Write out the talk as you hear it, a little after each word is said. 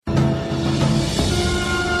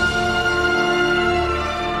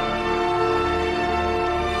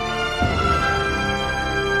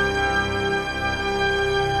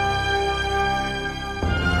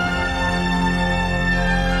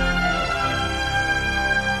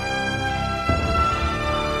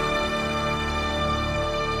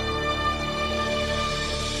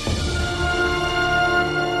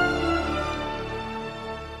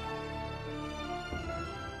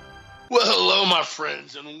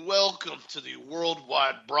friends, and welcome to the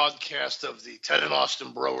worldwide broadcast of the Ted and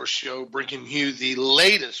Austin Broer Show, bringing you the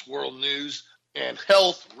latest world news and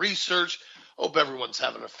health research. Hope everyone's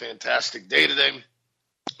having a fantastic day today.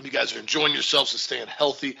 You guys are enjoying yourselves and staying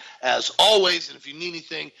healthy as always. And if you need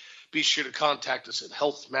anything, be sure to contact us at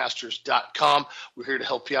healthmasters.com. We're here to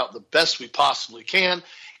help you out the best we possibly can.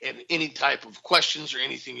 And any type of questions or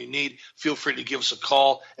anything you need, feel free to give us a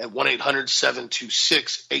call at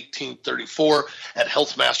 1-800-726-1834 at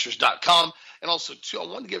healthmasters.com. And also, too, I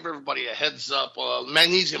want to give everybody a heads up.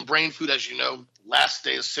 Magnesium brain food, as you know, last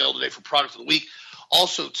day of sale today for product of the week.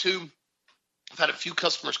 Also, too, I've had a few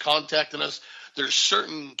customers contacting us. There's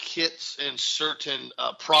certain kits and certain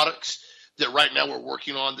products that right now we're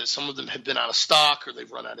working on that some of them have been out of stock or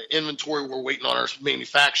they've run out of inventory. We're waiting on our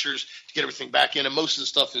manufacturers to get everything back in, and most of the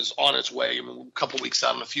stuff is on its way. I mean, we're a couple weeks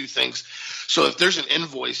out on a few things. So if there's an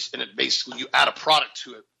invoice and it basically you add a product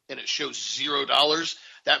to it and it shows $0,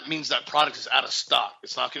 that means that product is out of stock.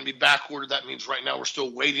 It's not going to be back ordered. That means right now we're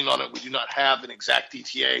still waiting on it. We do not have an exact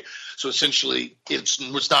ETA. So essentially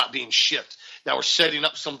it's not being shipped. Now we're setting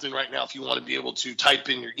up something right now if you want to be able to type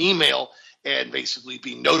in your email and basically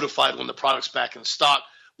be notified when the product's back in stock.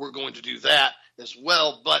 We're going to do that as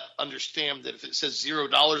well, but understand that if it says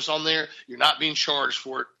 $0 on there, you're not being charged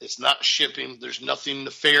for it. It's not shipping. There's nothing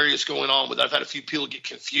nefarious going on with it. I've had a few people get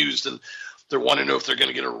confused and they're wanting to know if they're going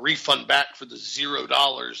to get a refund back for the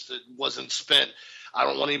 $0 that wasn't spent. I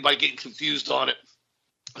don't want anybody getting confused on it.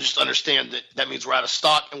 Just understand that means we're out of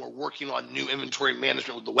stock and we're working on new inventory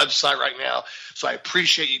management with the website right now. So I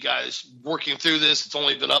appreciate you guys working through this. It's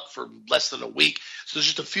only been up for less than a week. So there's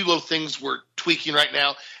just a few little things we're tweaking right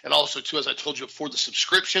now. And also, too, as I told you before, the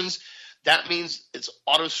subscriptions, that means it's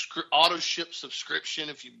auto ship subscription.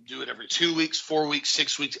 If you do it every 2 weeks, 4 weeks,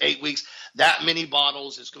 6 weeks, 8 weeks, that many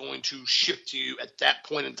bottles is going to ship to you at that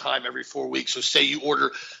point in time every 4 weeks. So say you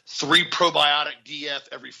order 3 probiotic DF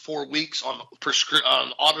every 4 weeks on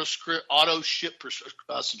auto ship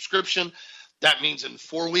subscription. That means in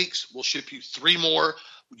 4 weeks, we'll ship you 3 more.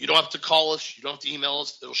 You don't have to call us. You don't have to email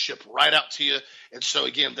us. It'll ship right out to you. And so,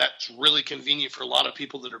 again, that's really convenient for a lot of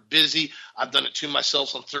people that are busy. I've done it to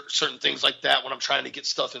myself on certain things like that when I'm trying to get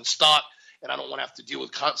stuff in stock, and I don't want to have to deal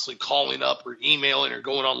with constantly calling up or emailing or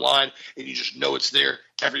going online, and you just know it's there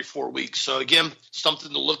every 4 weeks. So, again,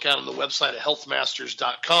 something to look at on the website at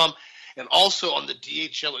healthmasters.com. And also on the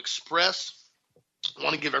DHL Express, I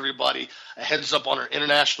want to give everybody a heads up on our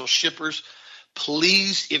international shippers.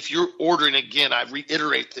 Please, if you're ordering, again, I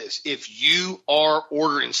reiterate this, if you are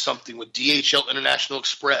ordering something with DHL International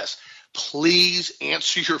Express, please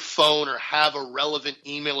answer your phone or have a relevant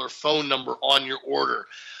email or phone number on your order.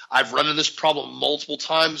 I've run into this problem multiple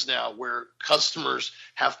times now where customers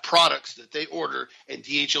have products that they order and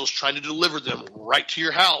DHL is trying to deliver them right to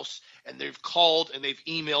your house. And they've called and they've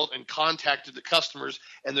emailed and contacted the customers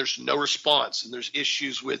and there's no response. And there's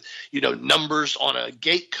issues with, numbers on a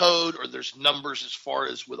gate code, or there's numbers as far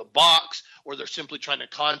as with a box, or they're simply trying to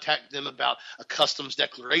contact them about a customs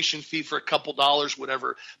declaration fee for a couple dollars,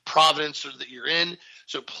 whatever province that you're in.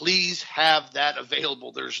 So please have that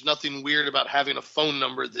available. There's nothing weird about having a phone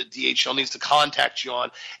number that DHL needs to contact you on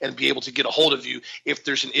and be able to get a hold of you if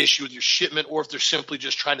there's an issue with your shipment or if they're simply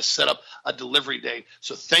just trying to set up a delivery date.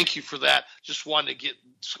 So thank you for that. Just wanted to get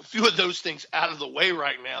a few of those things out of the way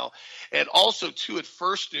right now. And also, too, at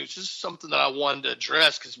First News, this is something that I wanted to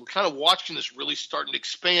address because we're kind of watching this really starting to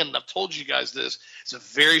expand. And I've told you guys this. It's a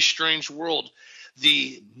very strange world.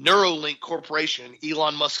 The Neuralink Corporation,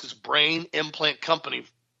 Elon Musk's brain implant company,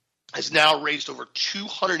 has now raised over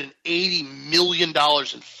 $280 million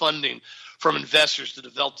in funding from investors to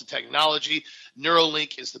develop the technology.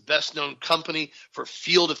 Neuralink is the best-known company for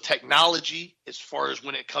field of technology as far as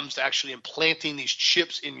when it comes to actually implanting these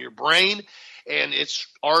chips in your brain. And it's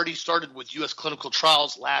already started with U.S. clinical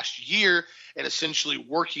trials last year and essentially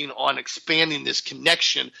working on expanding this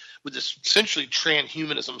connection with this essentially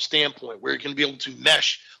transhumanism standpoint where you're going to be able to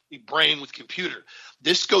mesh the brain with computer.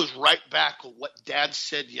 This goes right back to what Dad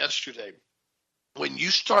said yesterday. When you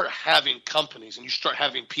start having companies and you start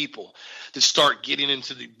having people that start getting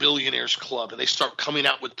into the billionaires club and they start coming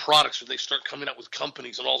out with products or they start coming out with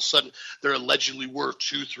companies and all of a sudden they're allegedly worth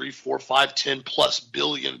 $2, $3, $4, $5, $10+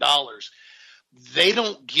 billion, they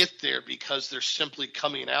don't get there because they're simply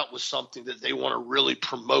coming out with something that they want to really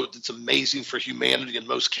promote that's amazing for humanity in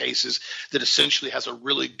most cases, that essentially has a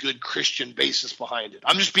really good Christian basis behind it.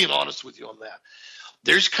 I'm just being honest with you on that.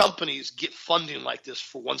 There's companies get funding like this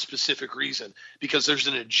for one specific reason, because there's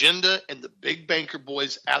an agenda and the big banker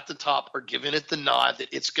boys at the top are giving it the nod that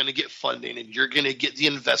it's going to get funding and you're going to get the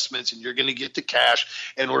investments and you're going to get the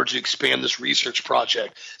cash in order to expand this research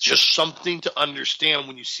project. It's just something to understand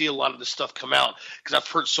when you see a lot of this stuff come out, because I've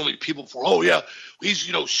heard so many people before, oh yeah,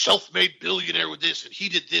 he's, self-made billionaire with this and he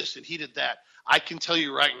did this and he did that. I can tell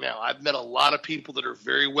you right now, I've met a lot of people that are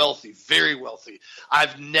very wealthy, very wealthy.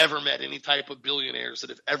 I've never met any type of billionaires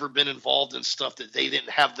that have ever been involved in stuff that they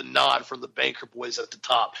didn't have the nod from the banker boys at the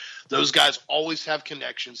top. Those guys always have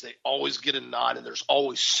connections. They always get a nod, and there's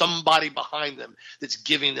always somebody behind them that's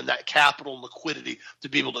giving them that capital and liquidity to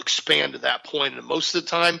be able to expand to that point. And most of the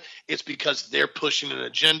time, it's because they're pushing an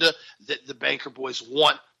agenda that the banker boys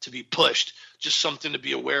want to be pushed. Just something to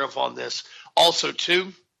be aware of on this. Also,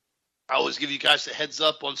 too, I always give you guys a heads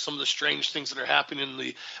up on some of the strange things that are happening in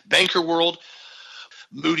the banker world.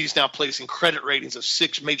 Moody's now placing credit ratings of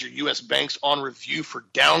 6 major U.S. banks on review for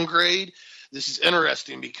downgrade. This is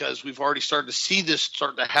interesting because we've already started to see this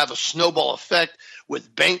start to have a snowball effect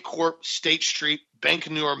with Bancorp, State Street, Bank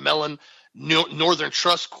of New York Mellon, Northern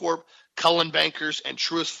Trust Corp, Cullen Bankers, and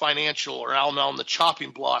Truist Financial are all now on the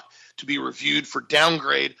chopping block to be reviewed for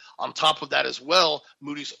downgrade. On top of that as well,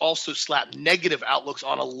 Moody's also slapped negative outlooks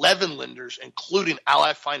on 11 lenders, including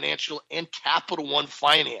Ally Financial and Capital One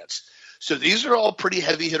Finance. So these are all pretty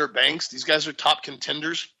heavy hitter banks. These guys are top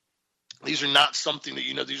contenders. These are not something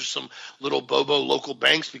that, these are some little bobo local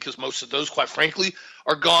banks, because most of those, quite frankly,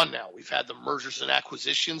 are gone now. We've had the mergers and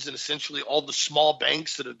acquisitions, and essentially all the small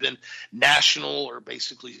banks that have been national or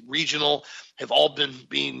basically regional have all been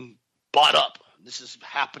being bought up. This is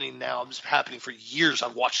happening now. This is happening for years.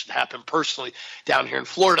 I've watched it happen personally down here in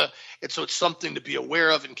Florida. And so it's something to be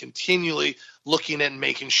aware of and continually looking at and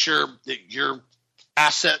making sure that your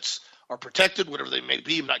assets are protected, whatever they may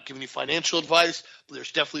be. I'm not giving you financial advice, but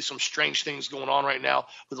there's definitely some strange things going on right now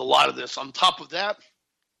with a lot of this. On top of that,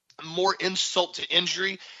 more insult to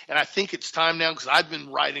injury, and I think it's time now, because I've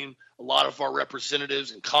been writing a lot of our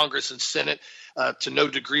representatives in Congress and Senate to no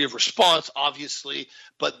degree of response, obviously,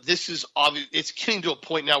 but this is obvious. It's getting to a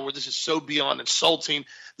point now where this is so beyond insulting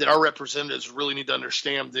that our representatives really need to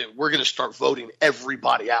understand that we're going to start voting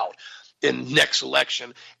everybody out in next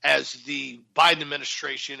election, as the Biden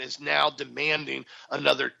administration is now demanding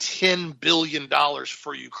another $10 billion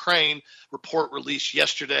for Ukraine. Report released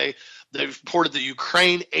yesterday. They reported the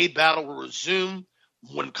Ukraine aid battle will resume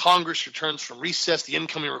when Congress returns from recess. The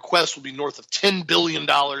incoming request will be north of $10 billion.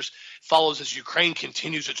 Follows as Ukraine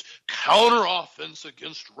continues its counteroffense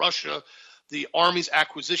against Russia. The Army's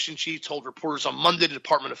acquisition chief told reporters on Monday the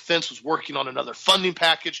Department of Defense was working on another funding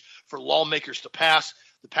package for lawmakers to pass.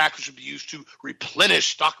 The package would be used to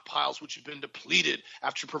replenish stockpiles which have been depleted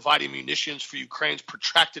after providing munitions for Ukraine's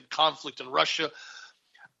protracted conflict in Russia.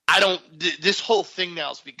 This whole thing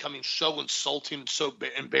now is becoming so insulting and so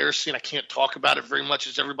embarrassing. I can't talk about it very much,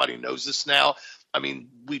 as everybody knows this now. I mean,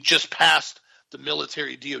 we just passed the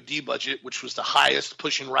military DoD budget, which was the highest,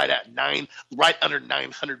 pushing right under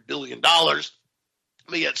 $900 billion.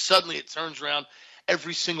 But yet suddenly it turns around.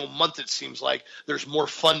 Every single month, it seems like there's more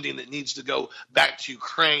funding that needs to go back to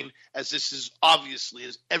Ukraine, as this is obviously,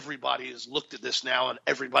 as everybody has looked at this now, and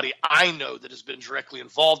everybody I know that has been directly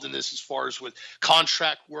involved in this as far as with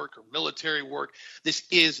contract work or military work, this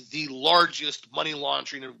is the largest money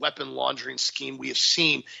laundering and weapon laundering scheme we have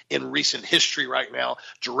seen in recent history right now,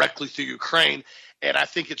 directly through Ukraine. And I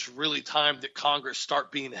think it's really time that Congress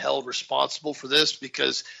start being held responsible for this,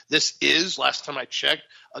 because this is, last time I checked,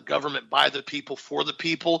 a government by the people, for the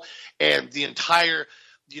people. And the entire,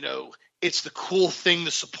 it's the cool thing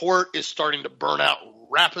to support is starting to burn out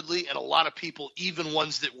rapidly. And a lot of people, even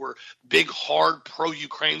ones that were big, hard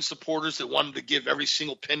pro-Ukraine supporters that wanted to give every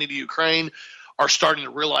single penny to Ukraine, are starting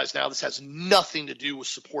to realize now this has nothing to do with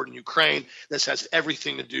supporting Ukraine. This has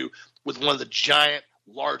everything to do with one of the giant,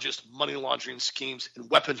 largest money laundering schemes and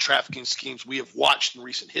weapon trafficking schemes we have watched in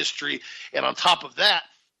recent history. And on top of that,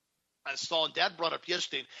 I saw, and Dad brought up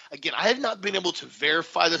yesterday, again, I have not been able to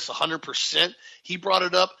verify this 100%. He brought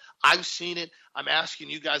it up. I've seen it. I'm asking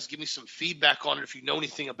you guys, give me some feedback on it if you know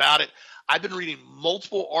anything about it. I've been reading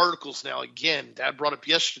multiple articles now. Again, Dad brought up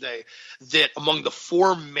yesterday that among the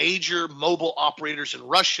 4 major mobile operators in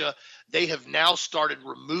Russia, they have now started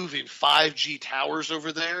removing 5G towers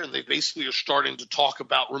over there, and they basically are starting to talk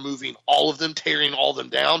about removing all of them, tearing all of them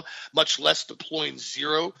down, much less deploying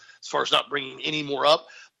zero as far as not bringing any more up.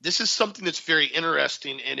 This is something that's very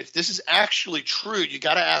interesting, and if this is actually true, you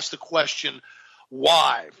got to ask the question,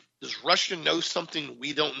 why? Does Russia know something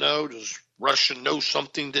we don't know? Does Russia know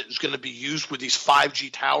something that is going to be used with these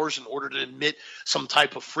 5G towers in order to emit some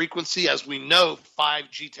type of frequency? As we know,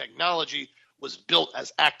 5G technology was built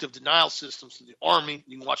as active denial systems in the Army.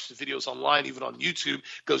 You can watch the videos online, even on YouTube,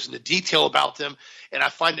 goes into detail about them. And I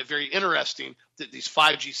find it very interesting that these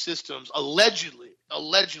 5G systems allegedly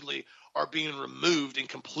are being removed and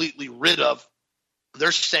completely rid of.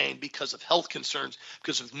 They're saying because of health concerns,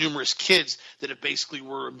 because of numerous kids that have basically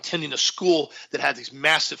were attending a school that had these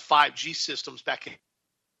massive 5G systems back in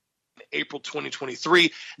April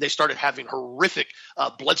 2023. They started having horrific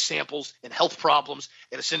blood samples and health problems,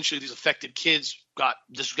 and essentially these affected kids got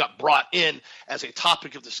brought in as a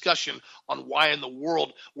topic of discussion on why in the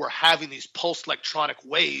world we're having these pulse electronic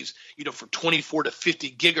waves, for 24 to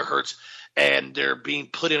 50 gigahertz, and they're being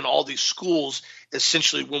put in all these schools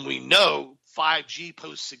essentially when we know 5G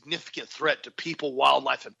poses significant threat to people,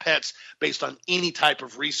 wildlife, and pets based on any type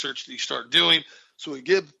of research that you start doing. So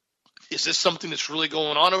again, is this something that's really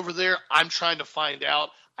going on over there? I'm trying to find out.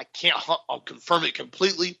 I'll confirm it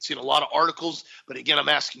completely. Seen a lot of articles, but again, I'm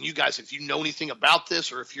asking you guys if you know anything about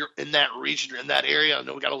this, or if you're in that region or in that area. I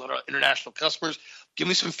know we got a lot of international customers. Give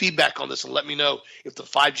me some feedback on this and let me know if the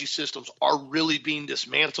 5G systems are really being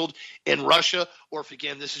dismantled in Russia, or if,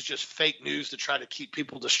 again, this is just fake news to try to keep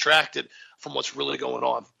people distracted from what's really going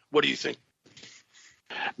on. What do you think?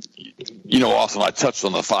 Austin, I touched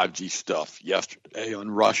on the 5G stuff yesterday on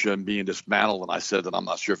Russia and being dismantled, and I said that I'm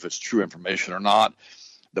not sure if it's true information or not.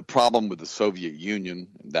 The problem with the Soviet Union,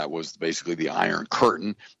 that was basically the Iron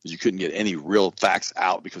Curtain, is you couldn't get any real facts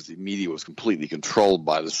out because the media was completely controlled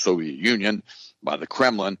by the Soviet Union, by the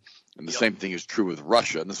Kremlin. And the same thing is true with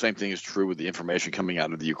Russia, and the same thing is true with the information coming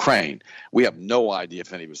out of the Ukraine. We have no idea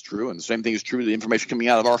if any of it's true, and the same thing is true with the information coming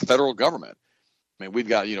out of our federal government. I mean, we've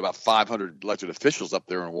got, about 500 elected officials up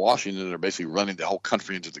there in Washington that are basically running the whole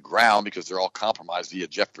country into the ground because they're all compromised via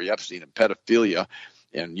Jeffrey Epstein and pedophilia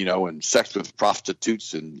and, and sex with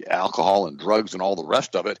prostitutes and alcohol and drugs and all the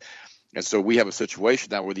rest of it. And so we have a situation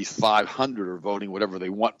now where these 500 are voting whatever they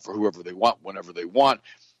want for whoever they want, whenever they want.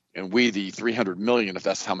 And we, the 300 million, if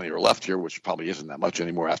that's how many are left here, which probably isn't that much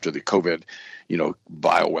anymore after the COVID,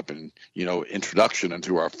 bioweapon, introduction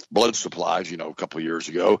into our blood supplies, a couple of years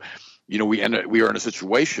ago, we are in a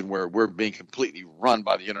situation where we're being completely run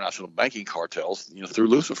by the international banking cartels, through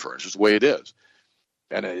Lucifer. It's just the way it is.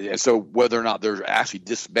 And so whether or not they're actually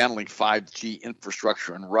dismantling 5G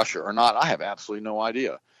infrastructure in Russia or not, I have absolutely no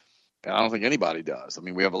idea. And I don't think anybody does. I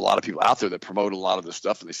mean, we have a lot of people out there that promote a lot of this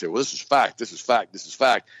stuff, and they say, well, this is fact, this is fact, this is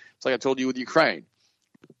fact. It's like I told you with Ukraine.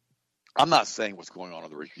 I'm not saying what's going on in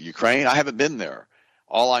the Ukraine. I haven't been there.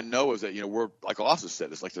 All I know is that, we're, like Austin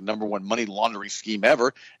said, it's like the number one money laundering scheme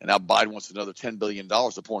ever. And now Biden wants another $10 billion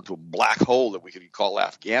to pour into a black hole that we could call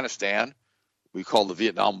Afghanistan. We call the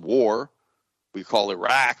Vietnam War. We call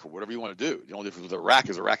Iraq, or whatever you want to do. The only difference with Iraq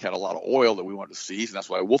is Iraq had a lot of oil that we wanted to seize, and that's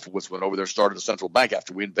why Wolfowitz went over there and started a central bank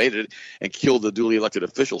after we invaded it and killed the duly elected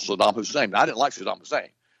official, Saddam Hussein. Now, I didn't like Saddam Hussein.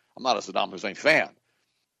 I'm not a Saddam Hussein fan.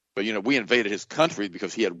 But, we invaded his country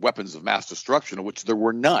because he had weapons of mass destruction, of which there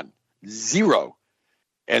were none. Zero.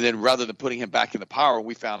 And then rather than putting him back into power,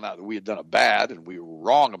 we found out that we had done it bad and we were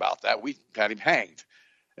wrong about that. We had him hanged.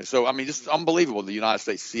 And so, I mean, this is unbelievable. The United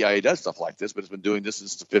States CIA does stuff like this, but it's been doing this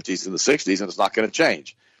since the 50s and the 60s, and it's not going to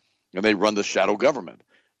change. And they run the shadow government.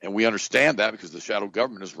 And we understand that because the shadow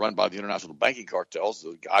government is run by the international banking cartels,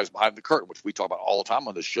 the guys behind the curtain, which we talk about all the time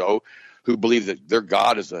on the show, who believe that their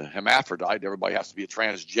God is a hermaphrodite. Everybody has to be a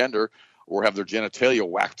transgender or have their genitalia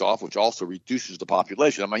whacked off, which also reduces the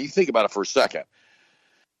population. I mean, you think about it for a second.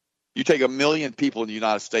 You take 1 million people in the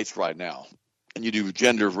United States right now, and you do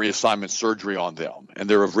gender reassignment surgery on them, and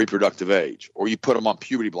they're of reproductive age, or you put them on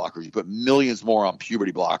puberty blockers. You put millions more on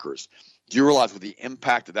puberty blockers. Do you realize what the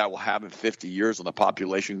impact that will have in 50 years on the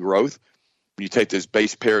population growth? When you take those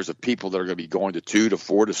base pairs of people that are going to be going to 2 to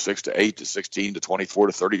 4 to 6 to 8 to 16 to 24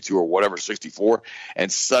 to 32 or whatever, 64, and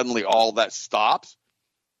suddenly all that stops,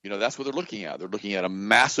 that's what they're looking at. They're looking at a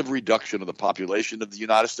massive reduction of the population of the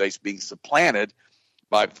United States being supplanted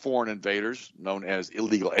by foreign invaders known as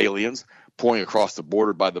illegal aliens pouring across the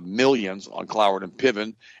border by the millions on Cloward and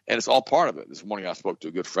Piven, and it's all part of it. This morning I spoke to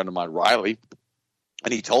a good friend of mine, Riley,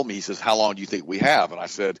 and he told me, he says, how long do you think we have? And I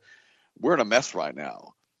said, we're in a mess right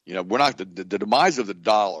now. We're not the demise of the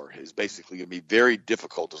dollar is basically going to be very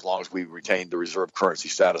difficult as long as we retain the reserve currency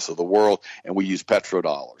status of the world and we use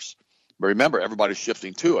petrodollars. But remember, everybody's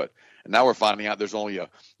shifting to it. And now we're finding out there's only a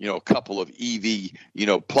couple of EV,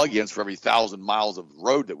 plug-ins for every 1,000 miles of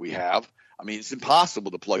road that we have. I mean, it's impossible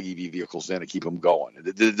to plug EV vehicles in and keep them going.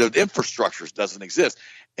 The infrastructure doesn't exist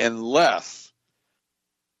unless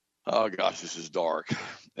Oh gosh, this is dark.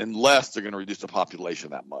 Unless they're going to reduce the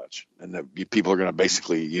population that much, and the people are going to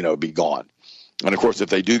basically, be gone. And of course, if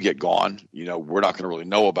they do get gone, we're not going to really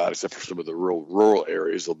know about it, except for some of the rural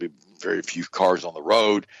areas. There'll be very few cars on the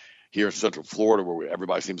road. Here in Central Florida, where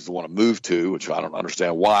everybody seems to want to move to, which I don't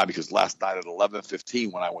understand why, because last night at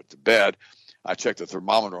 11:15 when I went to bed, I checked the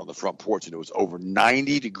thermometer on the front porch, and it was over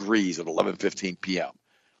 90 degrees at 11:15 p.m.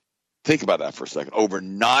 Think about that for a second. Over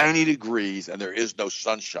 90 degrees, and there is no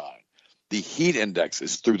sunshine. The heat index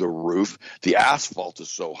is through the roof. The asphalt is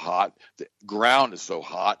so hot. The ground is so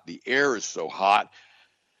hot. The air is so hot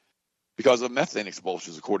because of methane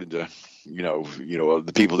expulsions, according to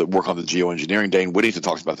the people that work on the geoengineering. Dane Whittington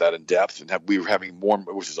talks about that in depth, and we were having more,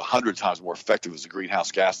 which is 100 times more effective as a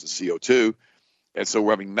greenhouse gas than CO2. And so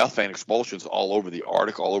we're having methane expulsions all over the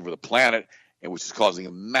Arctic, all over the planet, and which is causing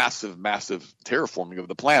a massive, massive terraforming of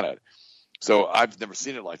the planet. So I've never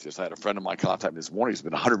seen it like this. I had a friend of mine contact me this morning. It's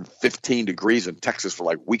been 115 degrees in Texas for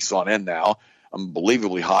like weeks on end now.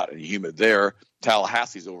 Unbelievably hot and humid there.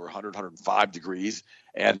 Tallahassee's over 100, 105 degrees.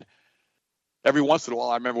 And every once in a while,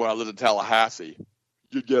 I remember when I lived in Tallahassee,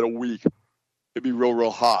 you'd get a week. It'd be real, real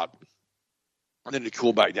hot. And then it'd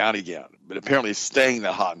cool back down again. But apparently it's staying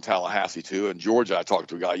that hot in Tallahassee, too. In Georgia, I talked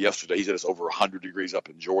to a guy yesterday. He said it's over 100 degrees up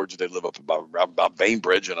in Georgia. They live up about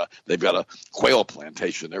Bainbridge, and they've got a quail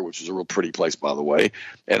plantation there, which is a real pretty place, by the way.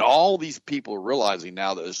 And all these people are realizing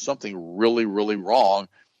now that there's something really, really wrong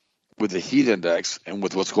with the heat index and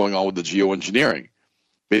with what's going on with the geoengineering.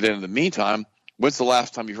 But in the meantime, when's the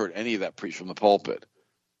last time you heard any of that preached from the pulpit?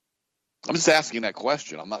 I'm just asking that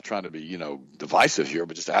question. I'm not trying to be, divisive here,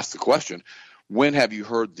 but just ask the question. When have you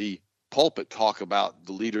heard the pulpit talk about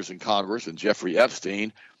the leaders in Congress and Jeffrey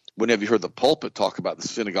Epstein? When have you heard the pulpit talk about the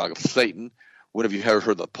synagogue of Satan? When have you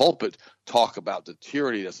heard the pulpit talk about the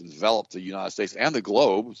tyranny that's enveloped the United States and the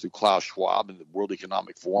globe through Klaus Schwab and the World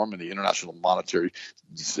Economic Forum and the International Monetary,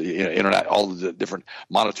 Internet, all of the different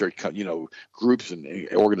monetary, groups and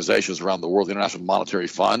organizations around the world, the International Monetary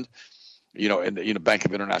Fund, and the Bank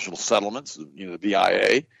of International Settlements, the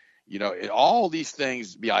BIA. All these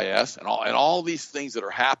things, BIS, and all these things that are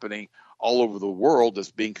happening all over the world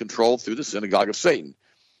that's being controlled through the synagogue of Satan.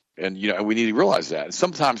 And, and we need to realize that. And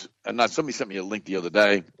sometimes, somebody sent me a link the other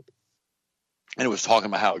day, and it was talking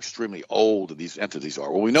about how extremely old these entities are.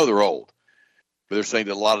 Well, we know they're old, but they're saying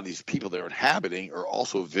that a lot of these people they're inhabiting are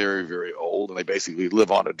also very, very old, and they basically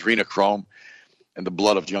live on adrenochrome and the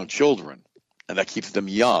blood of young children, and that keeps them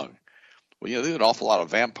young. Well, there's an awful lot of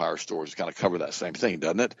vampire stories that kind of cover that same thing,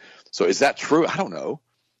 doesn't it? So is that true? I don't know.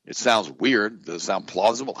 It sounds weird. Does it sound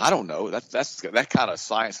plausible? I don't know. That kind of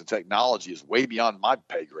science and technology is way beyond my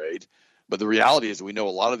pay grade. But the reality is we know a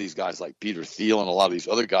lot of these guys like Peter Thiel and a lot of these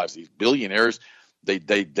other guys, these billionaires, they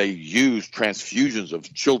use transfusions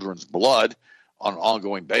of children's blood on an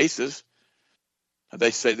ongoing basis. And they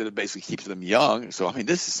say that it basically keeps them young. So,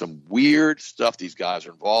 this is some weird stuff these guys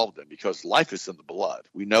are involved in because life is in the blood.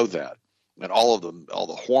 We know that. And all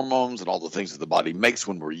the hormones and all the things that the body makes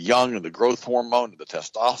when we're young, and the growth hormone and the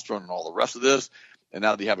testosterone and all the rest of this. And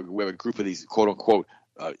now we have a group of these quote unquote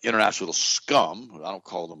international scum. I don't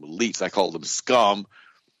call them elites. I call them scum,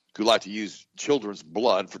 who like to use children's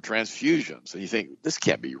blood for transfusions. And you think, this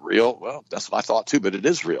can't be real. Well, that's what I thought too, but it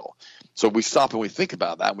is real. So we stop and we think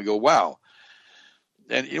about that and we go, wow.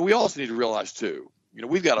 And we also need to realize too,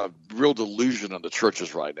 we've got a real delusion in the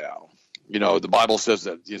churches right now. The Bible says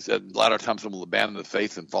that in latter times some will abandon the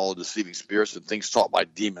faith and follow deceiving spirits and things taught by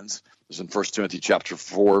demons. It's in 1 Timothy chapter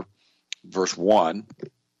 4, verse 1.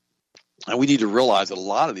 And we need to realize that a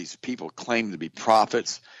lot of these people claim to be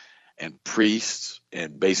prophets and priests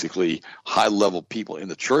and basically high-level people in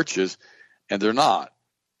the churches, and they're not.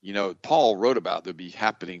 Paul wrote about that be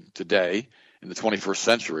happening today in the 21st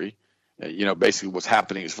century. Basically what's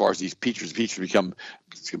happening as far as these teachers become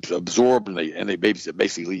absorbed, and they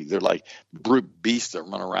basically they're like brute beasts that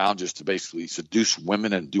run around just to basically seduce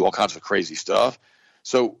women and do all kinds of crazy stuff.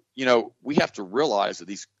 So, we have to realize that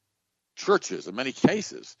these churches, in many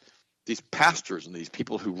cases, these pastors and these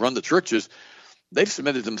people who run the churches, they've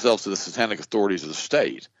submitted themselves to the satanic authorities of the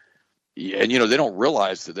state. And, they don't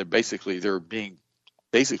realize that they're being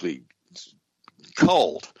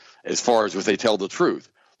culled as far as if they tell the truth.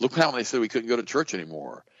 Look how they said we couldn't go to church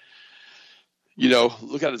anymore.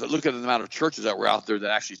 Look at the amount of churches that were out there that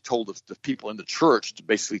actually told the people in the church to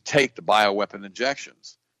basically take the bioweapon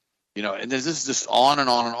injections. And this is just on and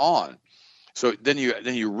on and on. So then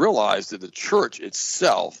you realize that the church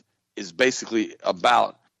itself is basically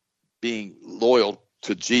about being loyal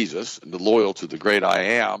to Jesus and loyal to the great I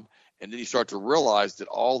am. And then you start to realize that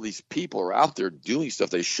all these people are out there doing stuff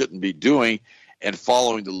they shouldn't be doing. and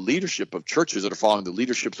following the leadership of churches that are following the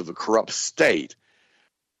leaderships of a corrupt state.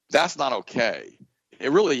 That's not okay.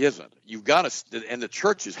 It really isn't. You've got to, and the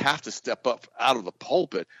churches have to step up out of the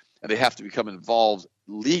pulpit, and they have to become involved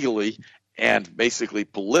legally and basically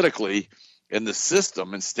politically in the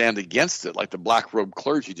system and stand against it like the black robe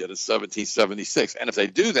clergy did in 1776. And if they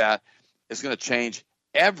do that, it's going to change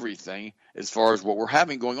everything as far as what we're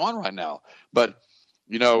having going on right now. But,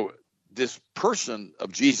 you know, this person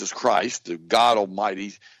of Jesus Christ, the God Almighty,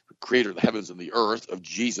 the creator of the heavens and the earth, of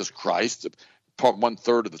Jesus Christ, part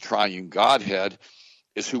 1/3 of the triune Godhead,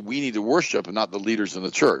 is who we need to worship and not the leaders in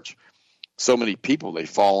the church. So many people, they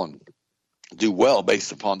fall and do well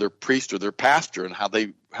based upon their priest or their pastor and how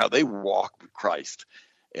they walk with Christ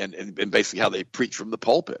and basically how they preach from the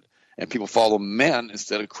pulpit. And people follow men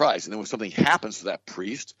instead of Christ. And then when something happens to that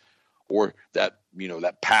priest or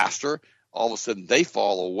that pastor, all of a sudden they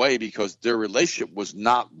fall away because their relationship was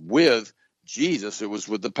not with Jesus, it was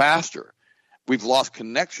with the pastor. We've lost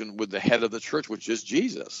connection with the head of the church, which is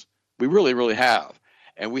Jesus. We really, really have.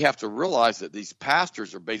 And we have to realize that these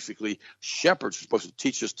pastors are basically shepherds who are supposed to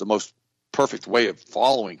teach us the most perfect way of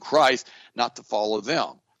following Christ, not to follow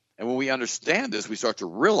them. And when we understand this, we start to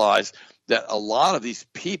realize that a lot of these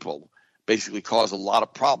people basically cause a lot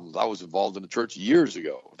of problems. I was involved in a church years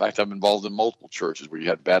ago. In fact, I'm involved in multiple churches where you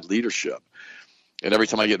had bad leadership. And every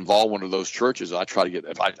time I get involved in one of those churches, I used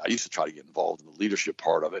to try to get involved in the leadership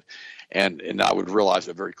part of it. And I would realize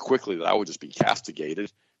that very quickly that I would just be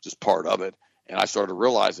castigated, just part of it. And I started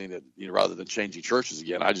realizing that, rather than changing churches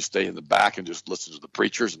again, I just stay in the back and just listen to the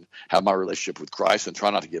preachers and have my relationship with Christ and try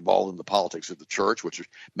not to get involved in the politics of the church, which in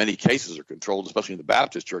many cases are controlled, especially in the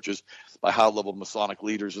Baptist churches, by high-level Masonic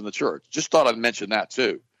leaders in the church. Just thought I'd mention that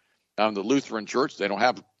too. Now, in the Lutheran church, they don't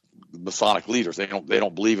have Masonic leaders. They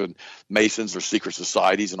don't believe in Masons or secret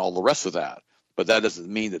societies and all the rest of that. But that doesn't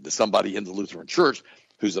mean that somebody in the Lutheran church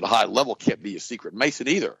who's at a high level can't be a secret Mason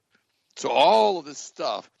either. So all of this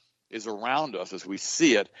stuff is around us as we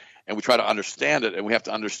see it, and we try to understand it. And we have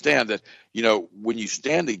to understand that, when you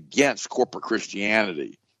stand against corporate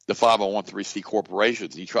Christianity, the 501(c)(3)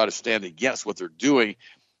 corporations, and you try to stand against what they're doing,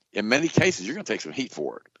 in many cases, you're going to take some heat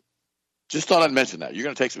for it. Just thought I'd mention that. You're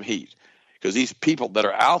going to take some heat because these people that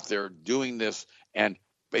are out there doing this and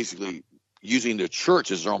basically using the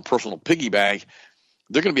church as their own personal piggy bank,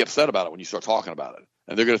 they're going to be upset about it when you start talking about it.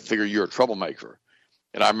 And they're going to figure you're a troublemaker.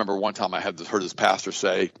 And I remember one time I heard this pastor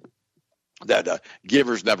say that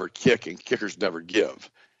givers never kick and kickers never give.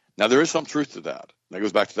 Now, there is some truth to that. That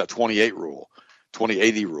goes back to that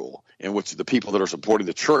 20/80 rule, in which the people that are supporting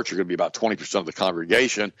the church are going to be about 20% of the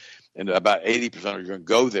congregation, and about 80% are going to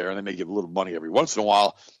go there, and they may give a little money every once in a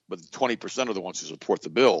while, but 20% are the ones who support the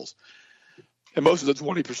bills. And most of the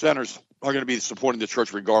 20%ers are going to be supporting the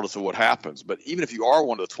church regardless of what happens. But even if you are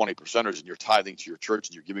one of the 20%ers and you're tithing to your church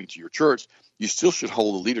and you're giving to your church, you still should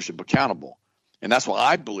hold the leadership accountable. And that's why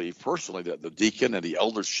I believe personally that the deacon and the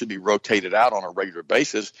elders should be rotated out on a regular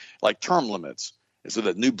basis, like term limits, and so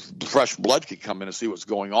that new fresh blood could come in and see what's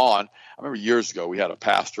going on. I remember years ago we had a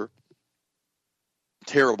pastor,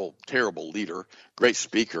 terrible, terrible leader, great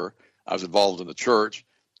speaker. I was involved in the church,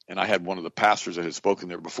 and I had one of the pastors that had spoken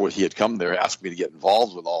there before he had come there ask me to get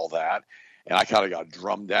involved with all that. And I kind of got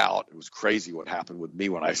drummed out. It was crazy what happened with me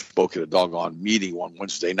when I spoke at a doggone meeting one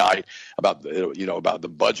Wednesday night about the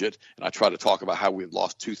budget. And I tried to talk about how we had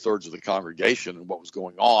lost 2/3 of the congregation and what was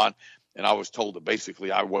going on. And I was told that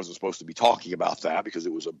basically I wasn't supposed to be talking about that because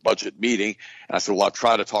it was a budget meeting. And I said, well, I've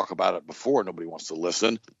tried to talk about it before. Nobody wants to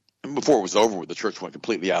listen. And before it was over with, the church went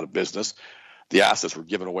completely out of business. The assets were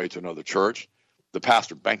given away to another church. The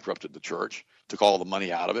pastor bankrupted the church, took all the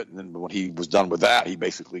money out of it. And then when he was done with that, he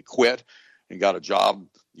basically quit and got a job,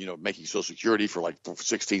 making Social Security for like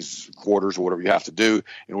 16 quarters or whatever you have to do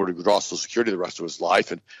in order to draw Social Security the rest of his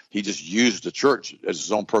life. And he just used the church as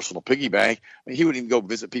his own personal piggy bank. I mean, he wouldn't even go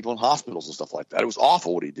visit people in hospitals and stuff like that. It was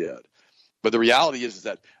awful what he did. But the reality is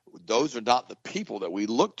that those are not the people that we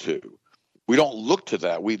look to. We don't look to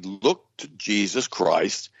that. We look to Jesus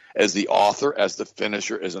Christ as the author, as the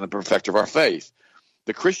finisher, as the perfecter of our faith.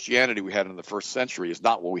 The Christianity we had in the first century is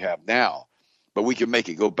not what we have now. But we can make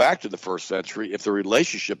it go back to the first century if the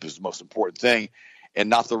relationship is the most important thing and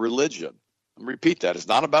not the religion. Let me repeat that. It's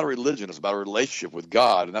not about a religion. It's about a relationship with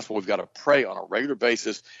God. And that's why we've got to pray on a regular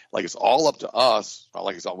basis like it's all up to us. Not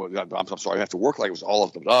like it's all, I'm sorry, we have to work like it's all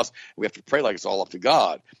up to us. We have to pray like it's all up to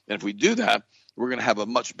God. And if we do that, we're going to have a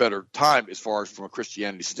much better time as far as from a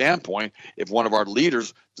Christianity standpoint if one of our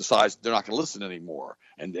leaders decides they're not going to listen anymore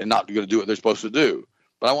and not going to do what they're supposed to do.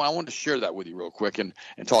 But I wanted to share that with you real quick and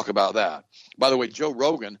talk about that. By the way, Joe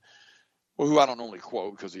Rogan, who I don't normally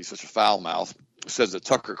quote because he's such a foul mouth, says that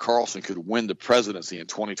Tucker Carlson could win the presidency in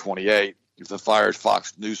 2028 if the fired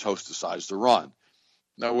Fox News host decides to run.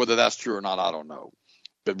 Now, whether that's true or not, I don't know.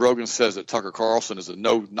 But Rogan says that Tucker Carlson is a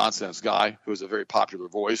no-nonsense guy who is a very popular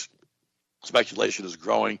voice. Speculation is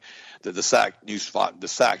growing that the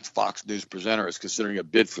sacked Fox News presenter is considering a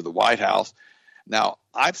bid for the White House. Now,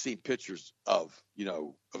 I've seen pictures of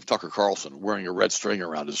Tucker Carlson wearing a red string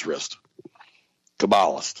around his wrist.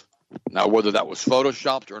 Kabbalist. Now, whether that was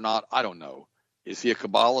photoshopped or not, I don't know. Is he a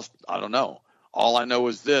Kabbalist? I don't know. All I know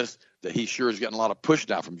is this, that he sure is getting a lot of push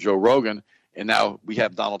now from Joe Rogan. And now we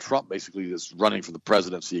have Donald Trump basically that's running for the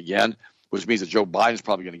presidency again, which means that Joe Biden's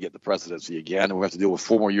probably going to get the presidency again. And we have to deal with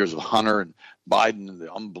 4 more years of Hunter and Biden and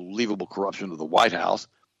the unbelievable corruption of the White House.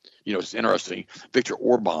 It's interesting. Viktor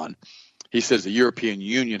Orbán, he says the European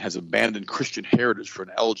Union has abandoned Christian heritage for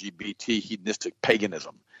an LGBT hedonistic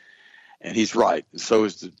paganism. And he's right. And so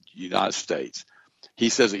is the United States. He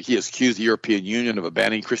says that he has accused the European Union of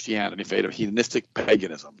abandoning Christianity in favor of hedonistic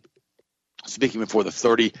paganism. Speaking before the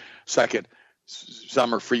 32nd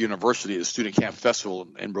Summer Free University, the student camp festival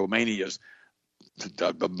in Romania's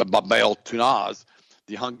Bail Tunaz,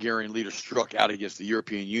 the Hungarian leader struck out against the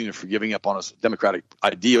European Union for giving up on its democratic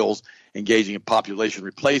ideals, engaging in population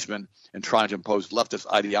replacement, and trying to impose leftist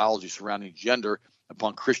ideology surrounding gender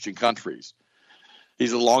upon Christian countries.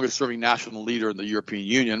 He's the longest-serving national leader in the European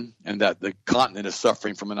Union, and that the continent is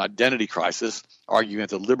suffering from an identity crisis, arguing that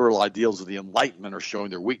the liberal ideals of the Enlightenment are showing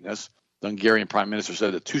their weakness. The Hungarian prime minister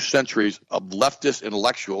said that 2 centuries of leftist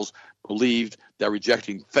intellectuals believed that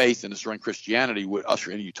rejecting faith and destroying Christianity would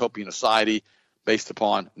usher in a utopian society based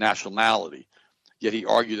upon nationality. Yet he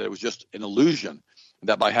argued that it was just an illusion, and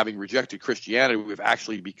that by having rejected Christianity, we've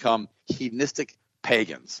actually become hedonistic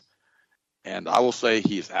pagans. And I will say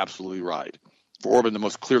he is absolutely right. For Orbán, the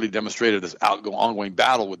most clearly demonstrated this ongoing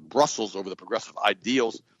battle with Brussels over the progressive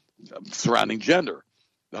ideals surrounding gender.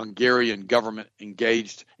 The Hungarian government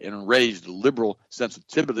engaged and enraged the liberal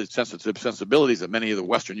sensibilities of many of the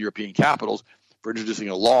Western European capitals for introducing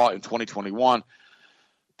a law in 2021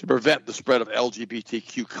 to prevent the spread of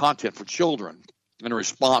LGBTQ content for children. In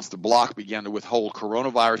response, the bloc began to withhold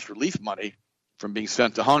coronavirus relief money from being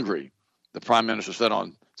sent to Hungary. The prime minister said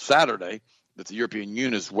on Saturday that the European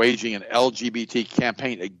Union is waging an LGBT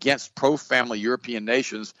campaign against pro-family European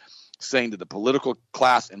nations, saying that the political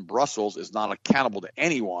class in Brussels is not accountable to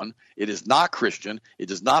anyone. It is not Christian. It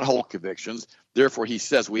does not hold convictions. Therefore, he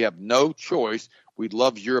says, we have no choice. We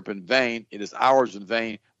love Europe in vain. It is ours in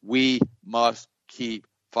vain. We must keep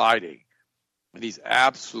fighting. And he's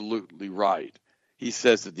absolutely right. He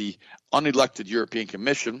says that the unelected European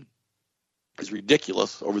Commission is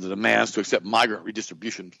ridiculous over the demands to accept migrant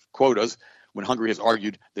redistribution quotas, when Hungary has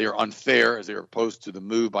argued they are unfair, as they are opposed to the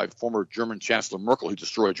move by former German Chancellor Merkel, who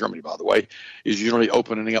destroyed Germany, by the way, is generally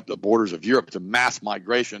opening up the borders of Europe to mass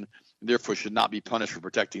migration, and therefore should not be punished for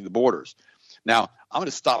protecting the borders. Now, I'm going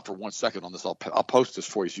to stop for 1 second on this. I'll post this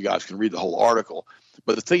for you so you guys can read the whole article.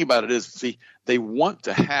 But the thing about it is, see, they want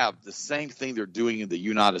to have the same thing they're doing in the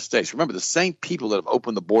United States. Remember, the same people that have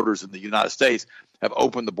opened the borders in the United States have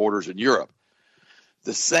opened the borders in Europe.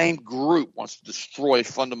 The same group wants to destroy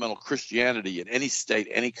fundamental Christianity in any state,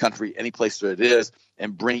 any country, any place that it is,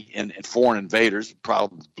 and bring in foreign invaders,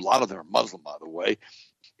 probably a lot of them are Muslim, by the way,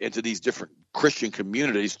 into these different Christian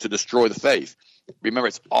communities to destroy the faith. Remember,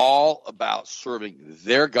 it's all about serving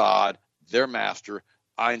their God, their master,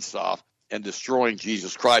 Einstein, and destroying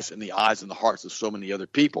Jesus Christ in the eyes and the hearts of so many other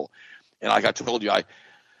people. And like I told you, I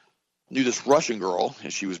knew this Russian girl,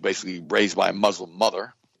 and she was basically raised by a Muslim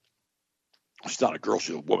mother. She's not a girl,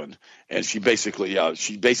 she's a woman. And she basically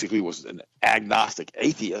was an agnostic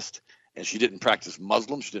atheist, and she didn't practice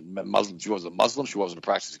Muslim. She wasn't a Muslim. She wasn't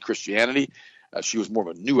practicing Christianity. She was more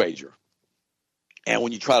of a New Ager. And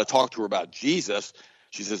when you try to talk to her about Jesus,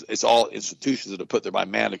 she says it's all institutions that are put there by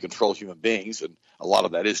man to control human beings. And a lot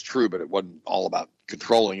of that is true, but it wasn't all about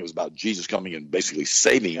controlling. It was about Jesus coming and basically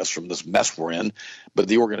saving us from this mess we're in. But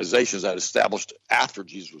the organizations that established after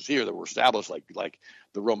Jesus was here, that were established like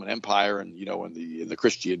the Roman Empire and, in the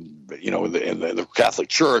Christian, in the Catholic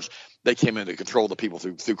Church, they came in to control the people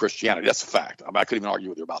through Christianity. That's a fact. I couldn't even argue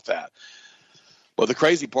with her about that. But the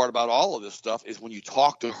crazy part about all of this stuff is when you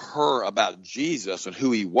talk to her about Jesus and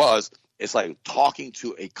who he was, it's like talking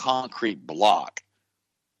to a concrete block.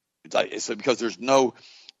 It's because there's no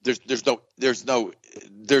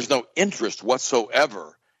interest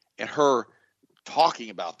whatsoever in her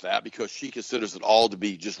talking about that, because she considers it all to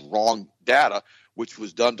be just wrong data, which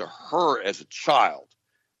was done to her as a child.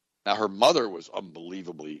 Now, her mother was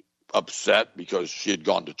unbelievably upset because she had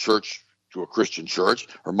gone to church, to a Christian church.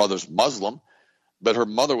 Her mother's Muslim. but her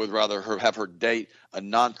mother would rather have her date a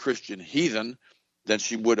non-Christian heathen than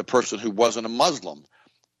she would a person who wasn't a Muslim.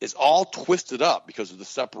 It's all twisted up because of the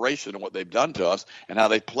separation and what they've done to us and how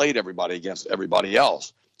they played everybody against everybody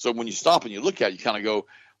else. So when you stop and you look at it, you kind of go,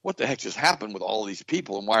 what the heck just happened with all of these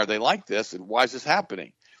people, and why are they like this, and why is this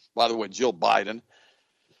happening? By the way, Jill Biden,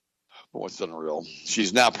 boy, it's unreal.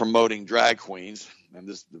 She's now promoting drag queens, and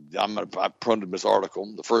I've printed this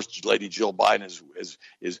article. The First Lady Jill Biden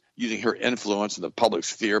is using her influence in the public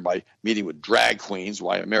sphere by meeting with drag queens,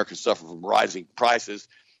 why Americans suffer from rising prices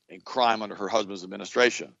and crime under her husband's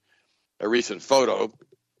administration. A recent photo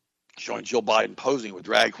showing Jill Biden posing with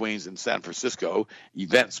drag queens in San Francisco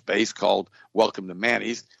event space called Welcome to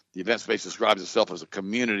Manny's. The event space describes itself as a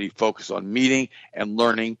community focused on meeting and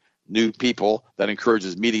learning new people that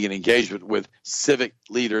encourages meeting and engagement with civic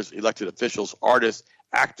leaders, elected officials, artists,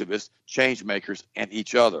 activists, change makers, and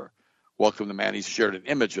each other. Welcome to Manny's shared an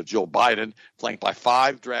image of Jill Biden flanked by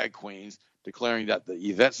 5 drag queens, declaring that the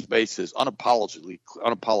event space is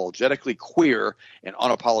unapologetically queer and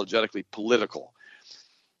unapologetically political.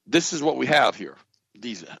 This is what we have here.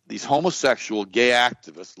 These homosexual, gay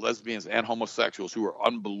activists, lesbians, and homosexuals who are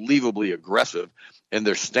unbelievably aggressive in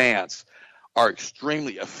their stance are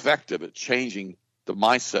extremely effective at changing the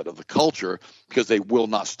mindset of the culture because they will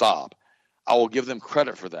not stop. I will give them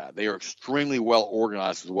credit for that. They are extremely well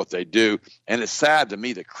organized with what they do, and it's sad to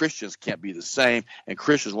me that Christians can't be the same, and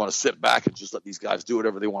Christians want to sit back and just let these guys do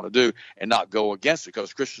whatever they want to do and not go against it,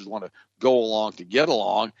 because Christians want to go along to get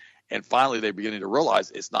along. And finally, they're beginning to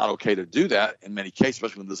realize it's not okay to do that. In many cases,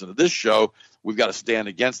 especially when they listen to this show, we've got to stand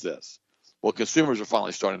against this. Well, consumers are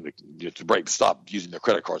finally starting to stop using their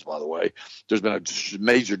credit cards, by the way. There's been a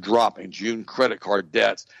major drop in June credit card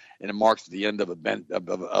debts, and it marks the end of a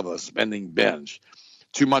spending binge.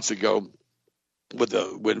 2 months ago,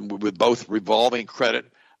 with both revolving credit,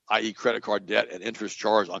 i.e. credit card debt, and interest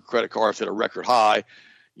charge on credit cards hit a record high,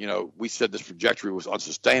 we said this trajectory was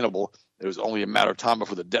unsustainable. It was only a matter of time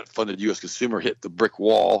before the debt-funded U.S. consumer hit the brick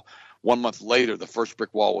wall. 1 month later, the first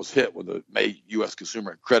brick wall was hit when the May U.S.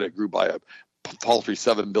 consumer credit grew by a paltry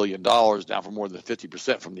 $7 billion, down for more than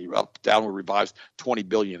 50% from the downward revised $20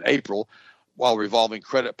 billion in April. While revolving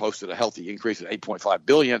credit posted a healthy increase of $8.5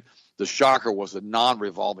 billion, the shocker was the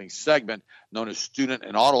non-revolving segment known as student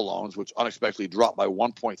and auto loans, which unexpectedly dropped by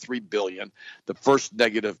 $1.3 billion, the first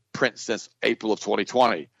negative print since April of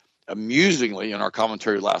 2020. Amusingly, in our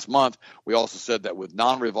commentary last month, we also said that with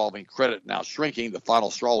non-revolving credit now shrinking, the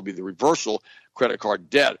final straw will be the reversal credit card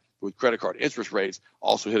debt, with credit card interest rates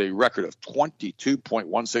also hit a record of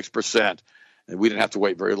 22.16%, and we didn't have to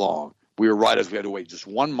wait very long. We were right as we had to wait just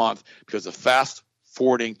 1 month because the fast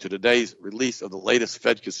forwarding to today's release of the latest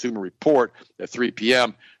Fed consumer report at 3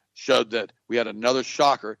 p.m. showed that we had another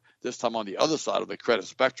shocker, this time on the other side of the credit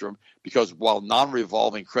spectrum, because while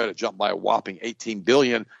non-revolving credit jumped by a whopping $18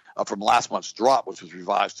 billion from last month's drop, which was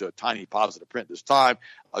revised to a tiny positive print this time,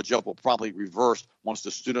 a jump will promptly reverse once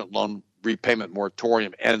the student loan repayment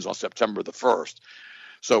moratorium ends on September the 1st.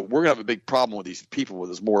 So we're going to have a big problem with these people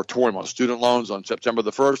with this moratorium on student loans on September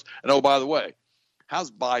the 1st. And oh, by the way,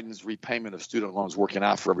 how's Biden's repayment of student loans working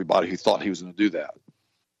out for everybody who thought he was going to do that?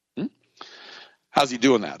 How's he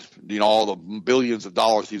doing that? All the billions of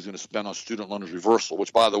dollars he was going to spend on student loans reversal,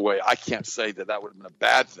 which, by the way, I can't say that would have been a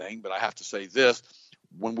bad thing, but I have to say this.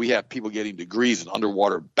 When we have people getting degrees in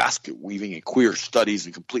underwater basket weaving and queer studies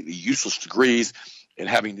and completely useless degrees, and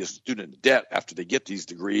having this student debt after they get these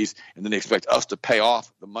degrees, and then they expect us to pay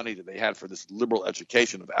off the money that they had for this liberal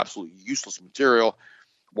education of absolutely useless material,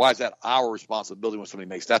 why is that our responsibility when somebody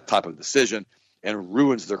makes that type of decision and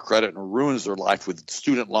ruins their credit and ruins their life with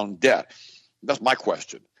student loan debt? That's my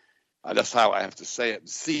question. That's how I have to say it and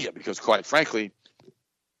see it, because quite frankly,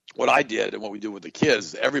 what I did and what we do with the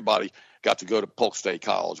kids, everybody got to go to Polk State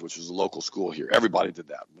College, which is a local school here. Everybody did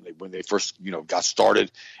that when they first, got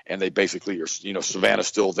started, and they basically are, Savannah's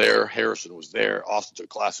still there. Harrison was there. Austin took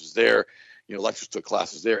classes there. Lexus took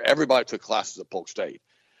classes there. Everybody took classes at Polk State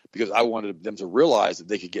because I wanted them to realize that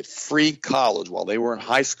they could get free college while they were in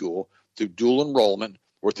high school through dual enrollment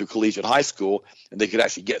or through collegiate high school, and they could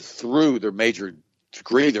actually get through their major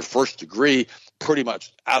degree, their first degree, pretty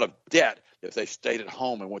much out of debt if they stayed at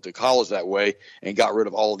home and went to college that way and got rid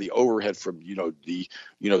of all of the overhead from, the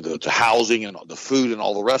housing and the food and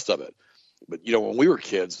all the rest of it. But, when we were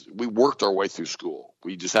kids, we worked our way through school.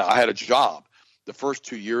 I had a job. The first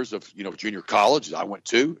 2 years of, junior college I went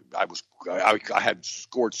to, I had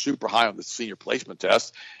scored super high on the senior placement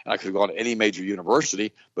test, and I could have gone to any major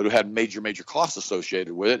university, but it had major costs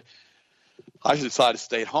associated with it. I decided to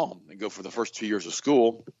stay at home and go for the first 2 years of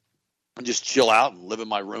school. and just chill out and live in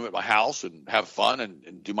my room at my house and have fun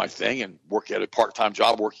and do my thing and work at a part-time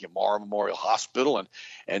job working at Mara Memorial Hospital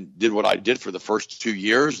and did what I did for the first 2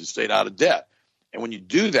 years and stayed out of debt. And when you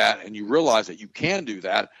do that and you realize that you can do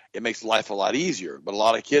that, it makes life a lot easier. But a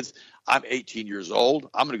lot of kids, I'm 18 years old.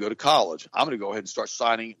 I'm going to go to college. I'm going to go ahead and start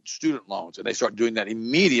signing student loans. And they start doing that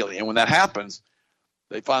immediately. And when that happens,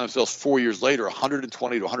 they find themselves 4 years later, $120,000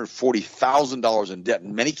 to $140,000 in debt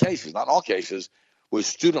in many cases, not all cases, with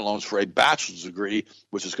student loans for a bachelor's degree,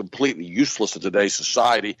 which is completely useless in today's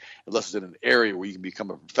society unless it's in an area where you can become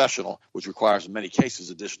a professional, which requires in many cases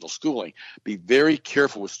additional schooling. Be very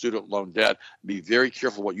careful with student loan debt. Be very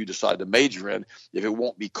careful what you decide to major in. If it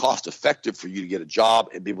won't be cost effective for you to get a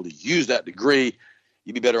job and be able to use that degree,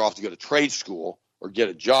 you'd be better off to go to trade school or get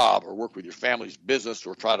a job or work with your family's business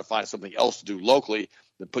or try to find something else to do locally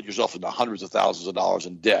than put yourself into hundreds of thousands of dollars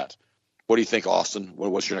in debt. What do you think, Austin?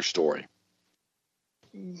 What's your next story?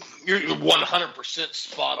 You're 100%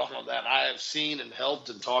 spot on that. I have seen and helped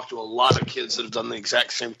and talked to a lot of kids that have done the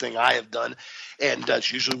exact same thing I have done, and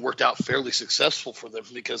it's usually worked out fairly successful for them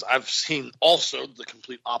because I've seen also the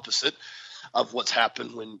complete opposite of what's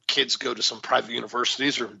happened when kids go to some private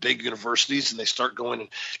universities or big universities and they start going and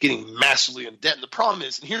getting massively in debt. And the problem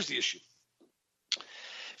is, and here's the issue,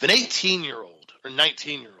 if an 18-year-old or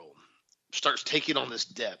 19-year-old starts taking on this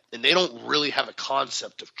debt and they don't really have a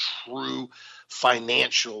concept of true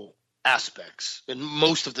financial aspects, and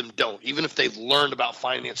most of them don't, even if they've learned about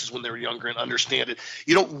finances when they were younger and understand it,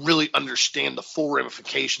 you don't really understand the full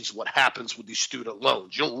ramifications of what happens with these student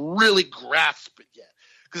loans. You don't really grasp it yet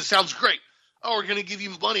because it sounds great. Oh, we're going to give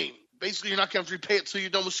you money. Basically, you're not going to have to repay it until you're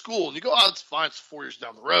done with school. And you go, oh, it's fine. It's 4 years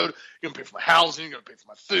down the road. You're going to pay for my housing. You're going to pay for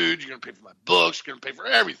my food. You're going to pay for my books. You're going to pay for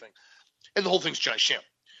everything. And the whole thing's giant sham.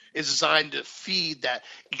 It's designed to feed that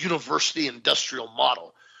university industrial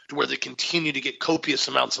model to where they continue to get copious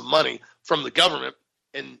amounts of money from the government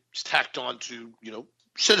and it's tacked on to,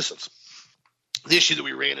 citizens. The issue that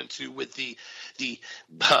we ran into with the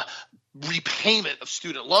repayment of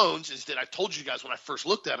student loans is that I told you guys when I first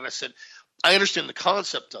looked at it, I said, I understand the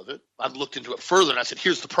concept of it. I've looked into it further, and I said,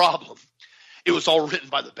 here's the problem. It was all written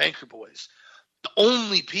by the banker boys. The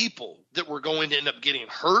only people that were going to end up getting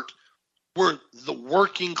hurt were the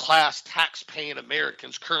working class tax-paying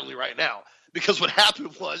Americans currently right now. Because what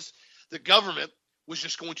happened was the government was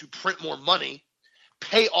just going to print more money,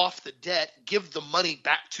 pay off the debt, give the money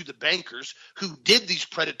back to the bankers who did these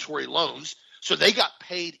predatory loans. So they got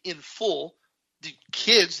paid in full. The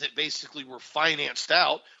kids that basically were financed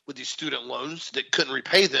out with these student loans that couldn't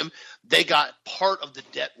repay them, they got part of the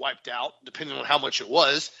debt wiped out, depending on how much it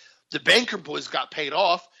was. The banker boys got paid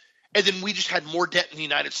off. And then we just had more debt in the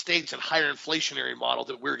United States and higher inflationary model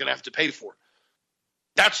that we were going to have to pay for.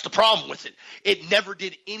 That's the problem with it. It never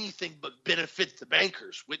did anything but benefit the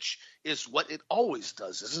bankers, which is what it always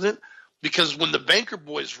does, isn't it? Because when the banker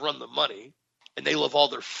boys run the money and they love all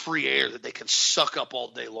their free air that they can suck up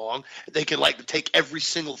all day long, they can take every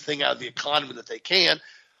single thing out of the economy that they can,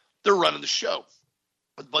 they're running the show.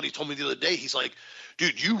 My buddy told me the other day, he's like,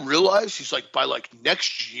 dude, you realize, he's like, by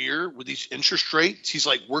next year with these interest rates, he's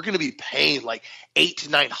like, we're going to be paying $800 to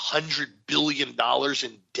 $900 billion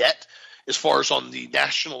in debt as far as on the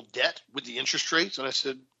national debt with the interest rates. And I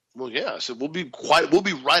said, well, yeah. I said, we'll be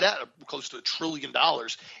right at close to $1 trillion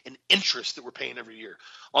in interest that we're paying every year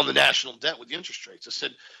on the national debt with the interest rates. I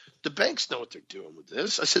said, the banks know what they're doing with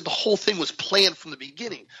this. I said, the whole thing was planned from the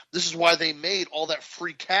beginning. This is why they made all that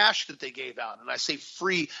free cash that they gave out. And I say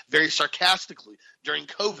free very sarcastically during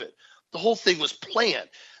COVID. The whole thing was planned.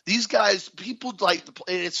 These guys, people and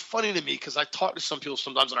it's funny to me because I talk to some people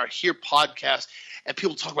sometimes and I hear podcasts and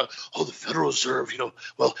people talk about, oh, the Federal Reserve,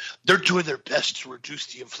 well, they're doing their best to reduce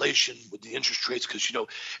the inflation with the interest rates because,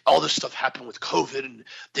 all this stuff happened with COVID and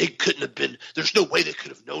they couldn't have been, there's no way they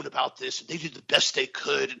could have known about this. And they did the best they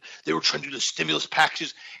could. And they were trying to do the stimulus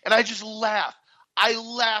packages. And I just laugh. I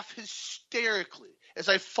laugh hysterically as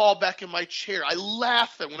I fall back in my chair. I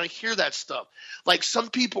laugh at when I hear that stuff. Some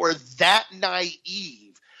people are that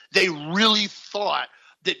naive. They really thought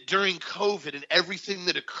that during COVID and everything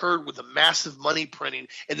that occurred with the massive money printing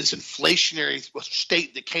and this inflationary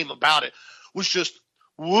state that came about it was just,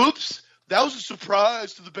 whoops, that was a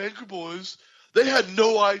surprise to the banker boys. They had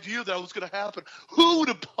no idea that was going to happen. Who would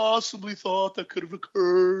have possibly thought that could have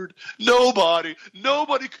occurred? Nobody.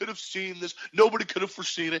 Nobody could have seen this. Nobody could have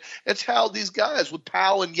foreseen it. It's how these guys with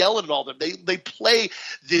Powell and Yellen and all them, they play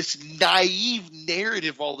this naive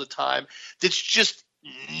narrative all the time that's just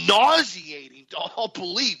nauseating to all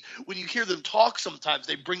belief. When you hear them talk sometimes,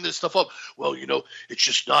 they bring this stuff up. Well, the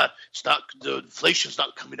inflation's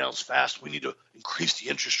not coming down as fast. We need to increase the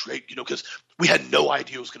interest rate, because We had no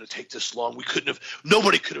idea it was going to take this long.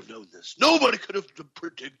 Nobody could have known this. Nobody could have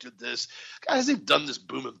predicted this. Guys, they've done this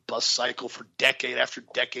boom and bust cycle for decade after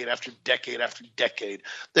decade after decade after decade.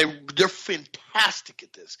 They're fantastic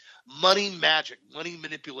at this. Money magic, money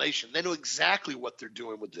manipulation. They know exactly what they're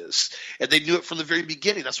doing with this. And they knew it from the very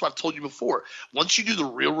beginning. That's why I've told you before. Once you do the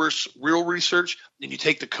real research and you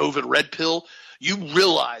take the COVID red pill, you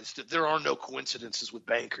realize that there are no coincidences with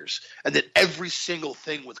bankers and that every single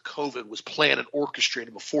thing with COVID was planned and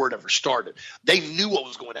orchestrated before it ever started. They knew what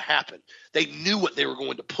was going to happen. They knew what they were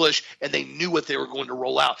going to push, and they knew what they were going to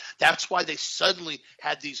roll out. That's why they suddenly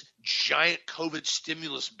had these giant COVID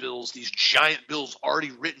stimulus bills, these giant bills already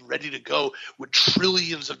written, ready to go with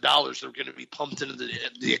trillions of dollars that were going to be pumped into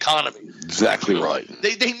the economy. Exactly right.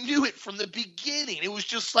 They knew it from the beginning. It was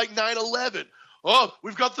just like 9/11. Oh,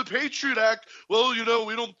 we've got the Patriot Act. Well, we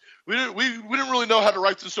didn't really know how to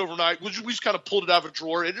write this overnight. We just kind of pulled it out of a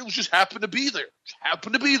drawer, and it just happened to be there.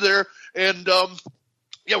 And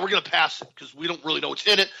we're going to pass it because we don't really know what's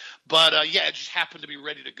in it. But it just happened to be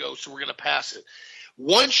ready to go, so we're going to pass it.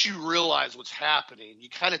 Once you realize what's happening, you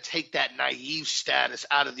kind of take that naive status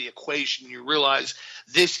out of the equation. You realize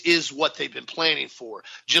this is what they've been planning for,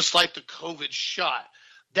 just like the COVID shot.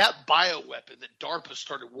 That bioweapon that DARPA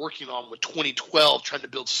started working on with 2012, trying to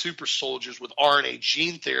build super soldiers with RNA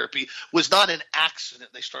gene therapy, was not an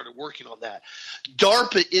accident they started working on that.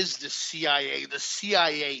 DARPA is the CIA. The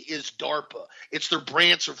CIA is DARPA. It's their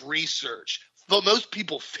branch of research. But most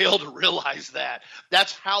people fail to realize that.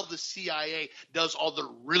 That's how the CIA does all their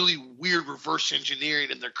really weird reverse engineering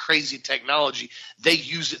and their crazy technology. They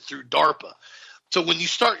use it through DARPA. So when you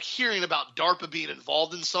start hearing about DARPA being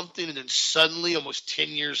involved in something, and then suddenly, almost 10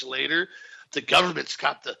 years later, the government's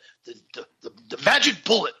got the magic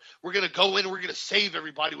bullet. We're going to go in and we're going to save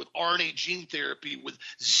everybody with RNA gene therapy with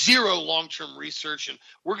zero long-term research, and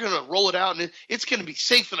we're going to roll it out, and it's going to be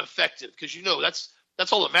safe and effective because,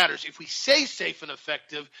 that's all that matters. If we say safe and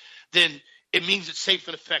effective, then it means it's safe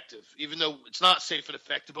and effective, even though it's not safe and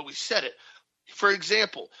effective, but we said it. For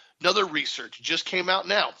example, another research just came out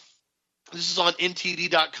now. This is on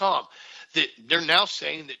NTD.com, that they're now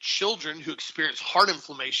saying that children who experience heart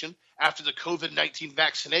inflammation after the COVID-19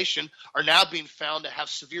 vaccination are now being found to have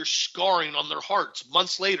severe scarring on their hearts.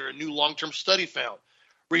 Months later, a new long-term study found.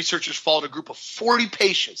 Researchers followed a group of 40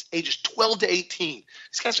 patients, ages 12 to 18.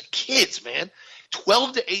 These guys are kids, man.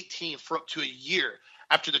 12 to 18 for up to a year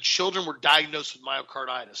after the children were diagnosed with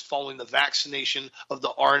myocarditis following the vaccination of the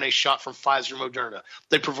RNA shot from Pfizer Moderna.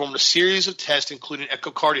 They performed a series of tests, including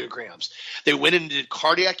echocardiograms. They went and did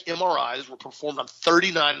cardiac MRIs, were performed on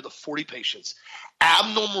 39 of the 40 patients.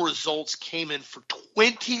 Abnormal results came in for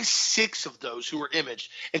 26 of those who were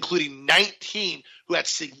imaged, including 19 who had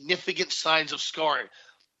significant signs of scarring.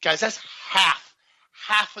 Guys, that's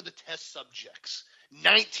half of the test subjects.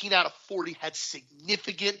 19 out of 40 had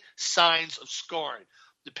significant signs of scarring.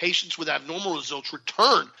 The patients with abnormal results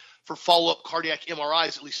returned for follow-up cardiac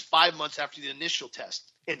MRIs at least 5 months after the initial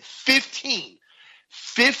test. And 58%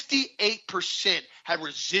 had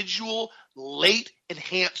residual late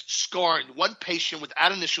enhanced scarring. One patient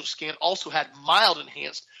without initial scan also had mild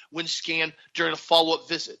enhanced when scanned during a follow-up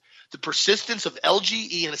visit. The persistence of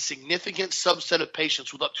LGE in a significant subset of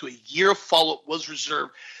patients with up to a year of follow-up was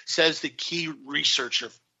reserved, says the key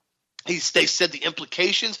researcher. They said the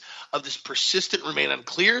implications of this persistent remain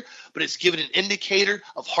unclear, but it's given an indicator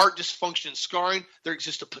of heart dysfunction and scarring. There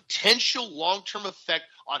exists a potential long-term effect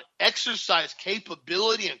on exercise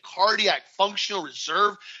capability and cardiac functional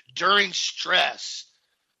reserve during stress.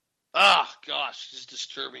 Ah, gosh, this is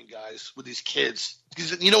disturbing, guys, with these kids.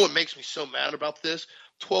 Because you know what makes me so mad about this?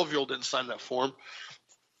 12-year-old didn't sign that form.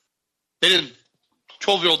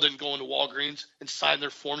 12-year-old didn't go into Walgreens and sign their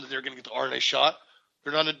form that they were going to get the RNA shot.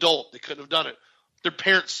 They're not an adult. They couldn't have done it. Their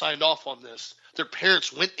parents signed off on this. Their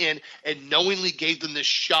parents went in and knowingly gave them this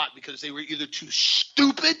shot because they were either too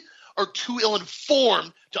stupid or too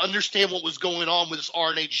ill-informed to understand what was going on with this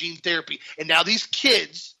RNA gene therapy. And now these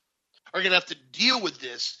kids are going to have to deal with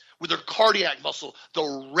this with their cardiac muscle.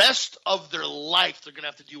 The rest of their life, they're going to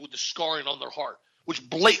have to deal with the scarring on their heart, which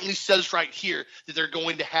blatantly says right here that they're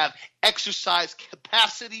going to have exercise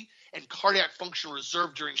capacity and cardiac function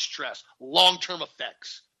reserve during stress, long-term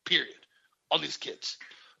effects, period, on these kids.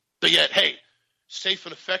 But yet, hey, safe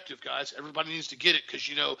and effective, guys. Everybody needs to get it because,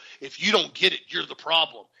 if you don't get it, you're the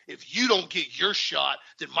problem. If you don't get your shot,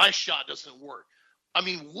 then my shot doesn't work. I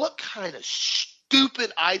mean, what kind of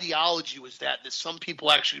stupid ideology was that some people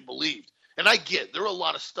actually believed? And I get there were a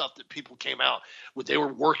lot of stuff that people came out with. They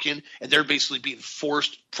were working and they're basically being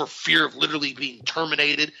forced for fear of literally being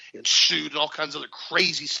terminated and sued and all kinds of other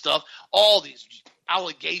crazy stuff, all these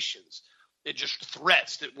allegations. and just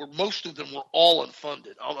threats that were, most of them were all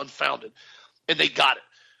unfounded, and they got it.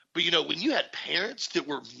 But, when you had parents that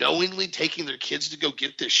were knowingly taking their kids to go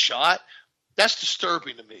get this shot, that's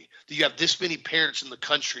disturbing to me, that you have this many parents in the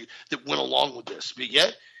country that went along with this. But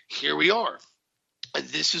yet, here we are. And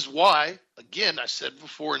this is why, again, I said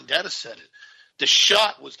before and Data said it, the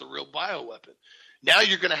shot was the real bioweapon. Now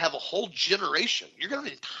you're going to have a whole generation. You're going to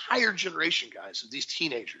have an entire generation, guys, of these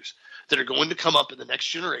teenagers that are going to come up in the next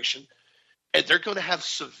generation, and they're going to have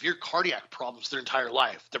severe cardiac problems their entire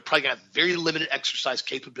life. They're probably going to have very limited exercise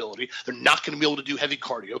capability. They're not going to be able to do heavy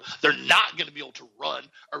cardio. They're not going to be able to run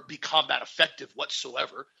or be combat effective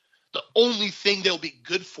whatsoever. The only thing they'll be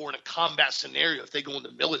good for in a combat scenario if they go in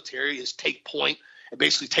the military is take point and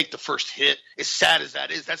basically take the first hit. As sad as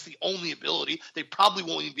that is, that's the only ability. They probably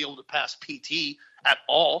won't even be able to pass PT at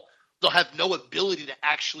all. They'll have no ability to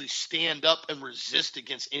actually stand up and resist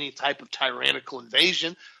against any type of tyrannical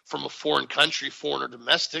invasion from a foreign country, foreign or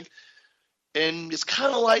domestic. And it's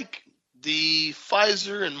kind of like the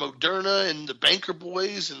Pfizer and Moderna and the banker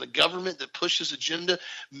boys and the government that push this agenda.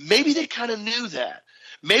 Maybe they kind of knew that.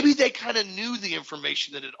 Maybe they kind of knew the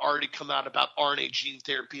information that had already come out about RNA gene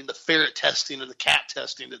therapy and the ferret testing and the cat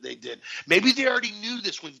testing that they did. Maybe they already knew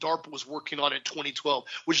this when DARPA was working on it in 2012,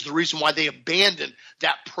 which is the reason why they abandoned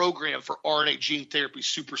that program for RNA gene therapy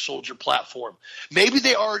super soldier platform. Maybe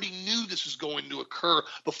they already knew this was going to occur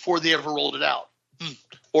before they ever rolled it out.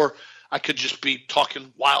 Or I could just be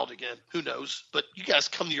talking wild again. Who knows? But you guys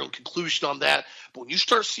come to your own conclusion on that. But when you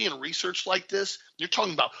start seeing research like this, you're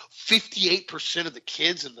talking about 58% of the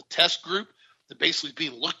kids in the test group that basically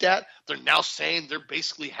being looked at, they're now saying they're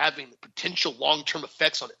basically having potential long-term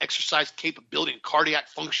effects on exercise capability and cardiac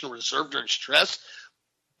function reserve during stress.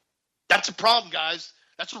 That's a problem, guys.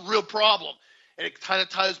 That's a real problem. And it kind of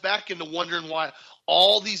ties back into wondering why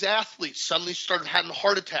all these athletes suddenly started having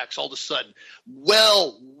heart attacks all of a sudden.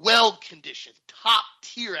 Well-conditioned,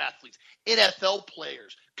 top-tier athletes, NFL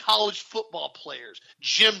players, college football players,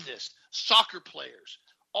 gymnasts, soccer players,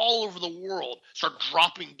 all over the world start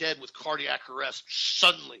dropping dead with cardiac arrest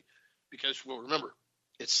suddenly because, well, remember,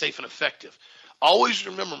 it's safe and effective. Always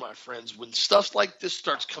remember, my friends, when stuff like this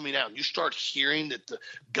starts coming out and you start hearing that the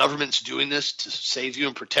government's doing this to save you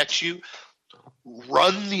and protect you,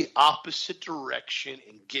 run the opposite direction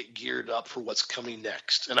and get geared up for what's coming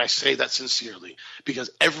next. And I say that sincerely because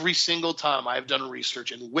every single time I've done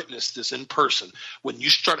research and witnessed this in person, when you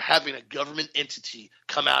start having a government entity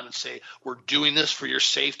come out and say, we're doing this for your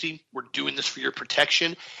safety, we're doing this for your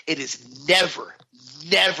protection, it has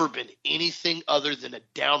never been anything other than a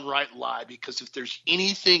downright lie. Because if there's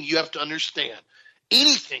anything you have to understand,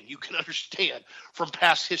 anything you can understand from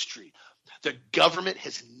past history, the government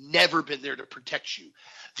has never been there to protect you.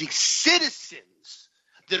 The citizens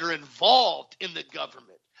that are involved in the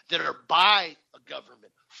government, that are by a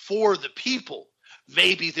government, for the people,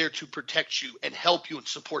 may be there to protect you and help you and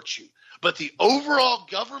support you. But the overall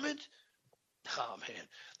government, oh man,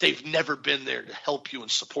 they've never been there to help you and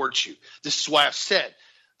support you. This is why I've said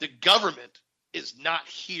the government is not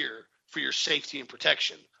here for your safety and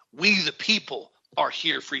protection. We, the people, are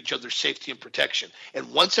here for each other's safety and protection.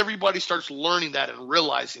 And once everybody starts learning that and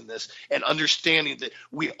realizing this and understanding that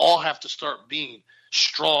we all have to start being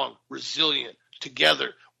strong, resilient,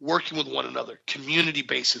 together, working with one another, community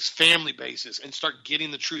basis, family basis, and start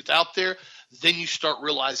getting the truth out there, then you start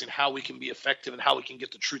realizing how we can be effective and how we can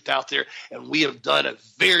get the truth out there. And we have done a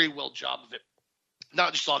very well job of it.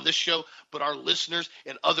 Not just on this show, but our listeners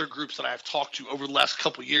and other groups that I have talked to over the last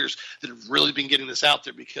couple of years that have really been getting this out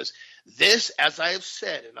there. Because this, as I have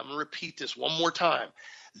said, and I'm going to repeat this one more time,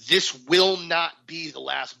 this will not be the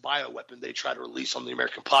last bioweapon they try to release on the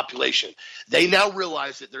American population. They now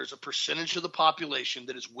realize that there's a percentage of the population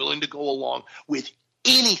that is willing to go along with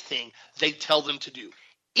anything they tell them to do.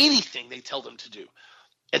 Anything they tell them to do.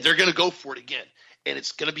 And they're going to go for it again. And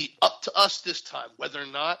it's going to be up to us this time whether or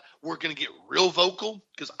not we're going to get real vocal,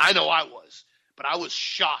 because I know I was. But I was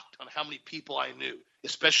shocked on how many people I knew,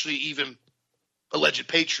 especially even alleged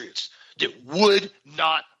patriots, that would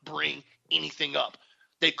not bring anything up.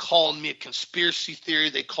 They called me a conspiracy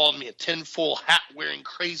theory. They called me a tinfoil hat-wearing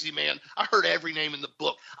crazy man. I heard every name in the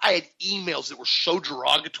book. I had emails that were so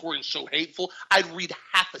derogatory and so hateful, I'd read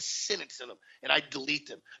half a sentence in them, and I'd delete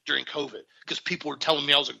them during COVID because people were telling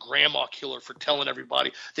me I was a grandma killer for telling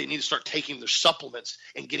everybody they need to start taking their supplements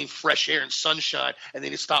and getting fresh air and sunshine, and they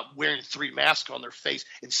need to stop wearing 3 masks on their face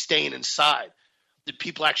and staying inside. That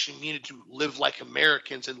people actually needed to live like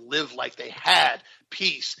Americans and live like they had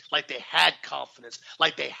peace, like they had confidence,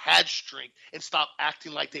 like they had strength, and stop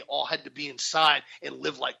acting like they all had to be inside and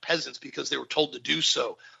live like peasants because they were told to do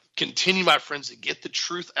so. Continue, my friends, to get the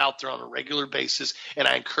truth out there on a regular basis, and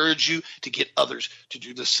I encourage you to get others to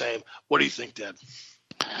do the same. What do you think, Dad?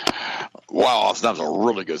 Wow, Austin, that was a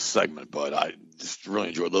really good segment, but I just really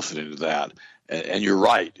enjoyed listening to that. And you're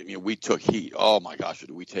right. I mean, we took heat. Oh, my gosh,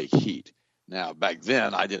 did we take heat. Now, back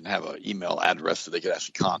then, I didn't have an email address that they could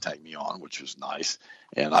actually contact me on, which was nice.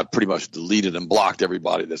 And I pretty much deleted and blocked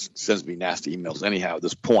everybody that sends me nasty emails anyhow at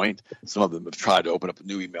this point. Some of them have tried to open up a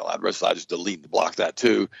new email address. So I just delete and block that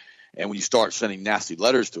too. And when you start sending nasty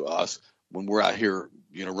letters to us, when we're out here,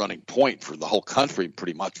 running point for the whole country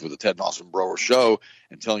pretty much with the Ted and Austin Broer show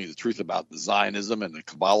and telling you the truth about the Zionism and the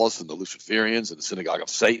Kabbalists and the Luciferians and the Synagogue of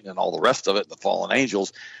Satan and all the rest of it, the fallen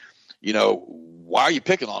angels, why are you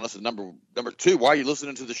picking on us? And number two, why are you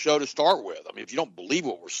listening to the show to start with? I mean, if you don't believe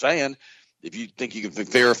what we're saying, if you think you can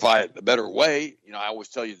verify it a better way, I always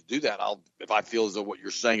tell you to do that. If I feel as though what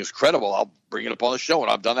you're saying is credible, I'll bring it up on the show,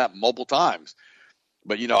 and I've done that multiple times.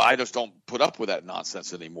 But, I just don't put up with that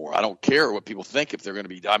nonsense anymore. I don't care what people think if they're going to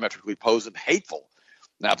be diametrically opposed and hateful.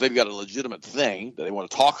 Now, if they've got a legitimate thing that they want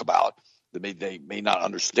to talk about that they may not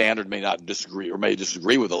understand or may not disagree or may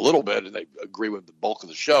disagree with a little bit and they agree with the bulk of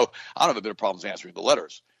the show, I don't have a bit of problems answering the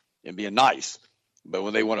letters and being nice. But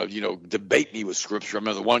when they want to, debate me with scripture, I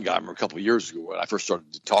remember the one guy a couple of years ago when I first started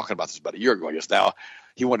talking about this about a year ago, I guess now,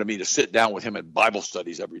 he wanted me to sit down with him at Bible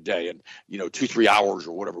studies every day and, 2-3 hours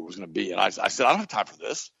or whatever it was going to be. And I said, I don't have time for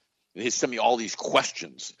this. And he sent me all these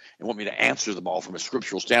questions and want me to answer them all from a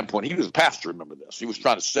scriptural standpoint. He was a pastor, remember this. He was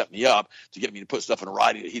trying to set me up to get me to put stuff in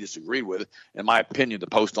writing that he disagreed with. In my opinion, to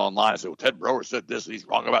post online, I said, well, Ted Broer said this, and he's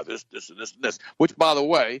wrong about this, this, and this, and this, which, by the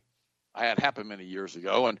way, I had happened many years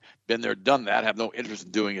ago and been there, done that, have no interest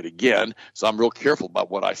in doing it again. So I'm real careful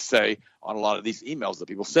about what I say on a lot of these emails that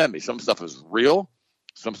people send me. Some stuff is real.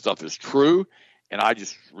 Some stuff is true. And I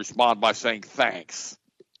just respond by saying thanks.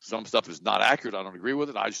 Some stuff is not accurate. I don't agree with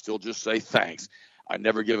it. I still just say thanks. I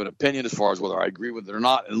never give an opinion as far as whether I agree with it or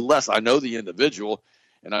not, unless I know the individual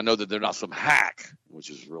and I know that they're not some hack, which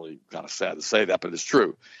is really kind of sad to say that, but it's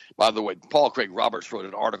true. By the way, Paul Craig Roberts wrote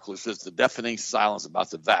an article that says the deafening silence about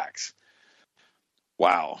the vax.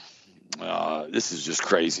 Wow. This is just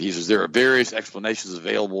crazy. He says there are various explanations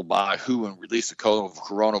available by who and released the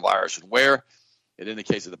coronavirus and where. It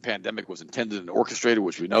indicates that the pandemic was intended and orchestrated,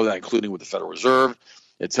 which we know that, including with the Federal Reserve.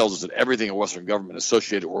 It tells us that everything a Western government,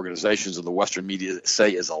 associated organizations, and the Western media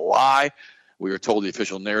say is a lie. We are told the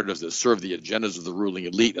official narratives that serve the agendas of the ruling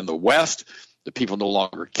elite in the West. The people no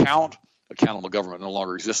longer count. Accountable government no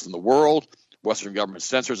longer exists in the world. Western government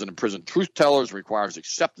censors and imprisons truth tellers, requires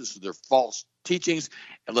acceptance of their false teachings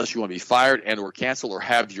unless you want to be fired and or canceled or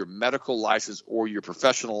have your medical license or your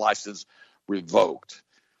professional license revoked.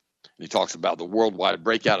 And he talks about the worldwide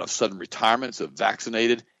breakout of sudden retirements of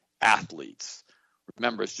vaccinated athletes.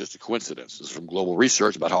 Remember, it's just a coincidence. This is from global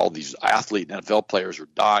research about how all these athlete and NFL players are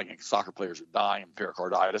dying and soccer players are dying and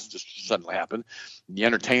pericarditis just suddenly happened. And the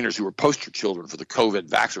entertainers who were poster children for the COVID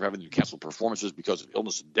vax are having to cancel performances because of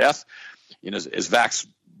illness and death. Is vax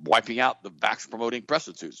wiping out the vax promoting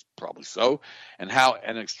prostitutes? Probably so. And how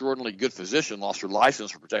an extraordinarily good physician lost her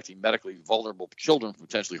license for protecting medically vulnerable children from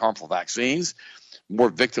potentially harmful vaccines. More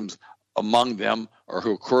victims among them are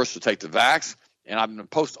who are coerced to take the vax. And I'm going to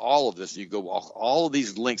post all of this. You go all of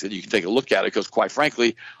these links and you can take a look at it because, quite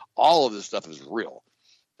frankly, all of this stuff is real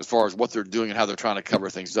as far as what they're doing and how they're trying to cover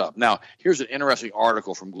things up. Now, here's an interesting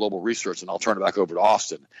article from Global Research, and I'll turn it back over to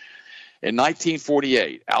Austin. In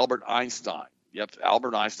 1948, Albert Einstein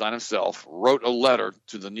himself, wrote a letter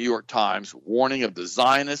to the New York Times warning of the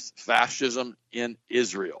Zionist fascism in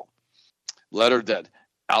Israel. Letter that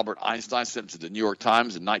Albert Einstein sent to the New York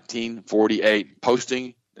Times in 1948,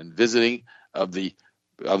 posting and visiting of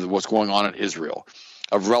what's going on in Israel.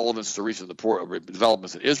 Of relevance to recent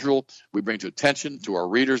developments in Israel, we bring to attention to our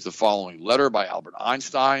readers the following letter by Albert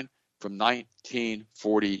Einstein from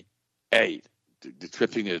 1948,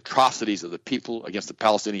 depicting the atrocities of the people against the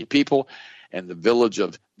Palestinian people and the village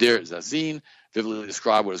of Deir Zazin, vividly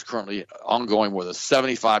describe what is currently ongoing more than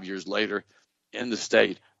 75 years later in the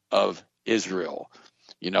state of Israel.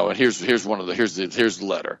 And here's the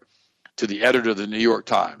letter to the editor of the New York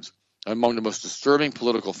Times. Among the most disturbing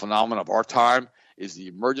political phenomena of our time is the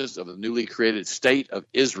emergence of the newly created State of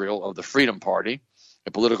Israel of the Freedom Party,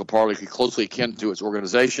 a political party closely akin to its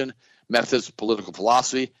organization, methods, political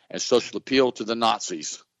philosophy, and social appeal to the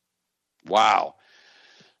Nazis. Wow.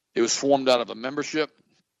 It was formed out of a membership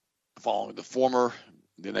following the former,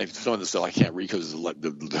 some of the stuff I can't read because of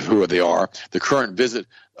who they are, the current visit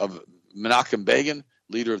of Menachem Begin,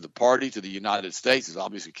 leader of the party to the United States is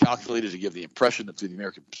obviously calculated to give the impression of the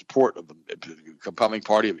American support of the coming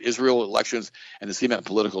party of Israel elections and to cement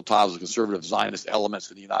political ties with conservative Zionist elements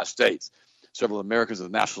in the United States. Several Americans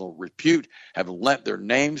of national repute have lent their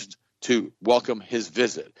names to welcome his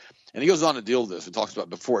visit. And he goes on to deal with this and talks about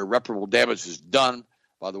before irreparable damage is done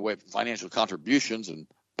by the way of financial contributions and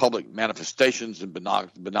public manifestations in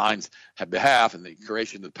Benign's behalf and the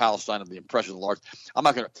creation of Palestine of the impression of the large. I'm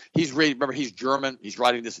not going to. He's reading. Remember, he's German. He's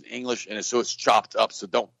writing this in English, and so it's chopped up. So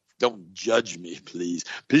don't judge me, please.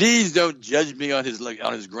 Please don't judge me on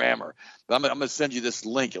his grammar. But I'm going to send you this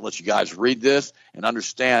link and let you guys read this and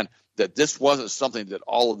understand that this wasn't something that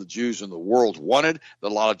all of the Jews in the world wanted, that a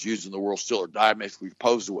lot of Jews in the world still are diametrically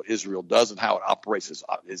opposed to what Israel does and how it operates as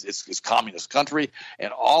its communist country.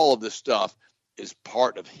 And all of this stuff is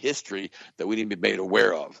part of history that we need to be made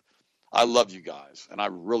aware of. I love you guys, and I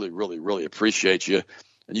really, really, really appreciate you.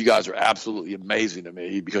 And you guys are absolutely amazing to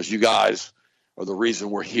me because you guys are the reason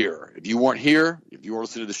we're here. If you weren't here, if you weren't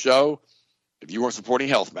listening to the show, if you weren't supporting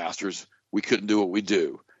Health Masters, we couldn't do what we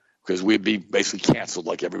do because we'd be basically canceled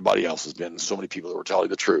like everybody else has been. So many people that were telling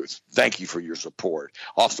the truth. Thank you for your support.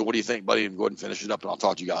 Austin, what do you think, buddy? And go ahead and finish it up, and I'll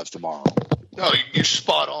talk to you guys tomorrow. No, you're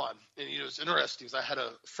spot on. And, it's interesting because I had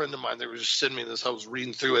a friend of mine that was just sending me this. I was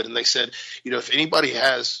reading through it, and they said, if anybody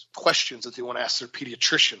has questions that they want to ask their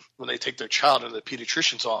pediatrician when they take their child into the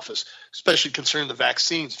pediatrician's office, especially concerning the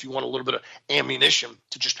vaccines, if you want a little bit of ammunition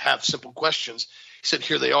to just have simple questions, he said,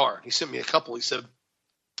 here they are. He sent me a couple. He said,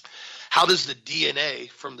 how does the DNA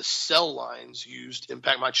from the cell lines used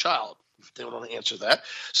impact my child? If they want to answer that.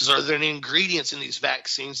 He says, are there any ingredients in these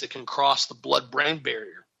vaccines that can cross the blood-brain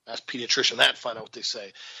barrier? Ask pediatrician that, find out what they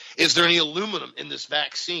say. Is there any aluminum in this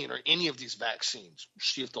vaccine or any of these vaccines?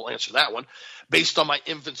 See if they'll answer that one. Based on my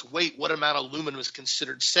infant's weight, what amount of aluminum is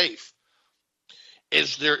considered safe?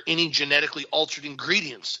 Is there any genetically altered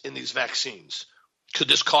ingredients in these vaccines? Could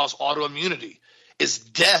this cause autoimmunity? Is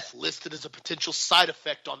death listed as a potential side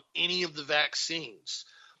effect on any of the vaccines?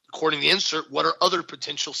 According to the insert, what are other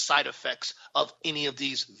potential side effects of any of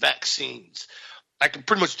these vaccines? I can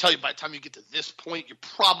pretty much tell you by the time you get to this point, you're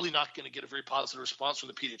probably not going to get a very positive response from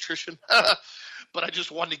the pediatrician. But I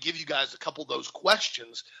just wanted to give you guys a couple of those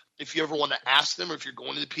questions. If you ever want to ask them or if you're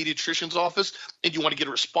going to the pediatrician's office and you want to get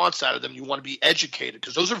a response out of them, you want to be educated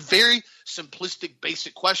because those are very simplistic,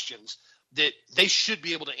 basic questions that they should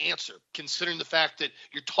be able to answer, considering the fact that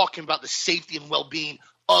you're talking about the safety and well-being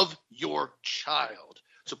of your child.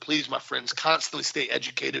 So please, my friends, constantly stay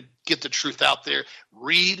educated, get the truth out there,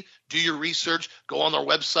 read, do your research, go on our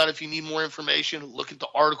website if you need more information, look at the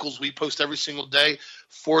articles we post every single day,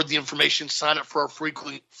 forward the information, sign up for our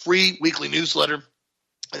free weekly newsletter.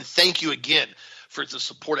 And thank you again for the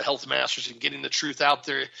support of Health Masters and getting the truth out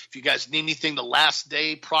there. If you guys need anything, the last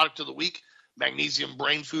day product of the week, Magnesium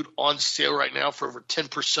Brain Food on sale right now for over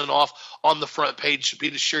 10% off on the front page. So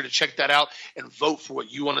be sure to check that out and vote for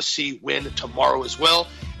what you want to see win tomorrow as well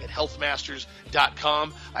at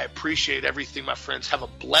healthmasters.com. I appreciate everything, my friends. Have a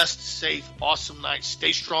blessed, safe, awesome night.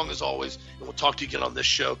 Stay strong as always, and we'll talk to you again on this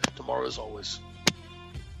show tomorrow as always.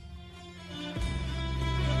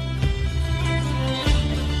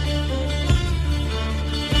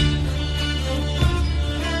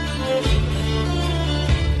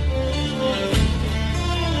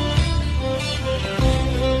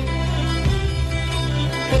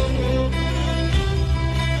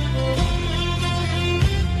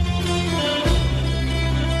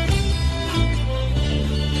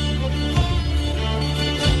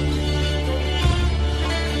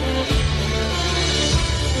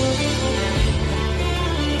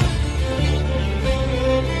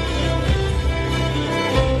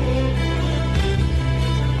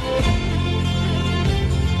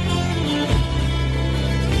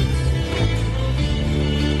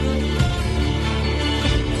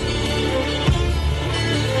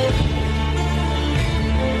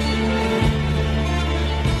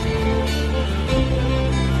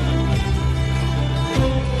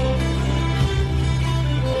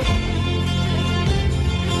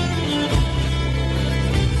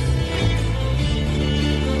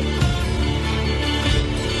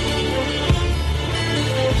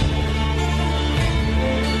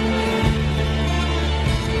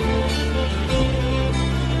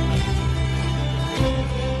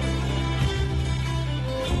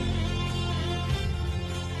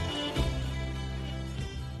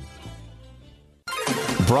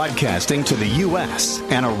 Broadcasting to the U.S.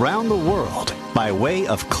 and around the world by way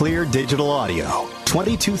of clear digital audio,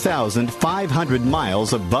 22,500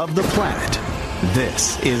 miles above the planet.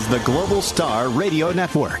 This is the Global Star Radio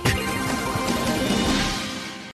Network.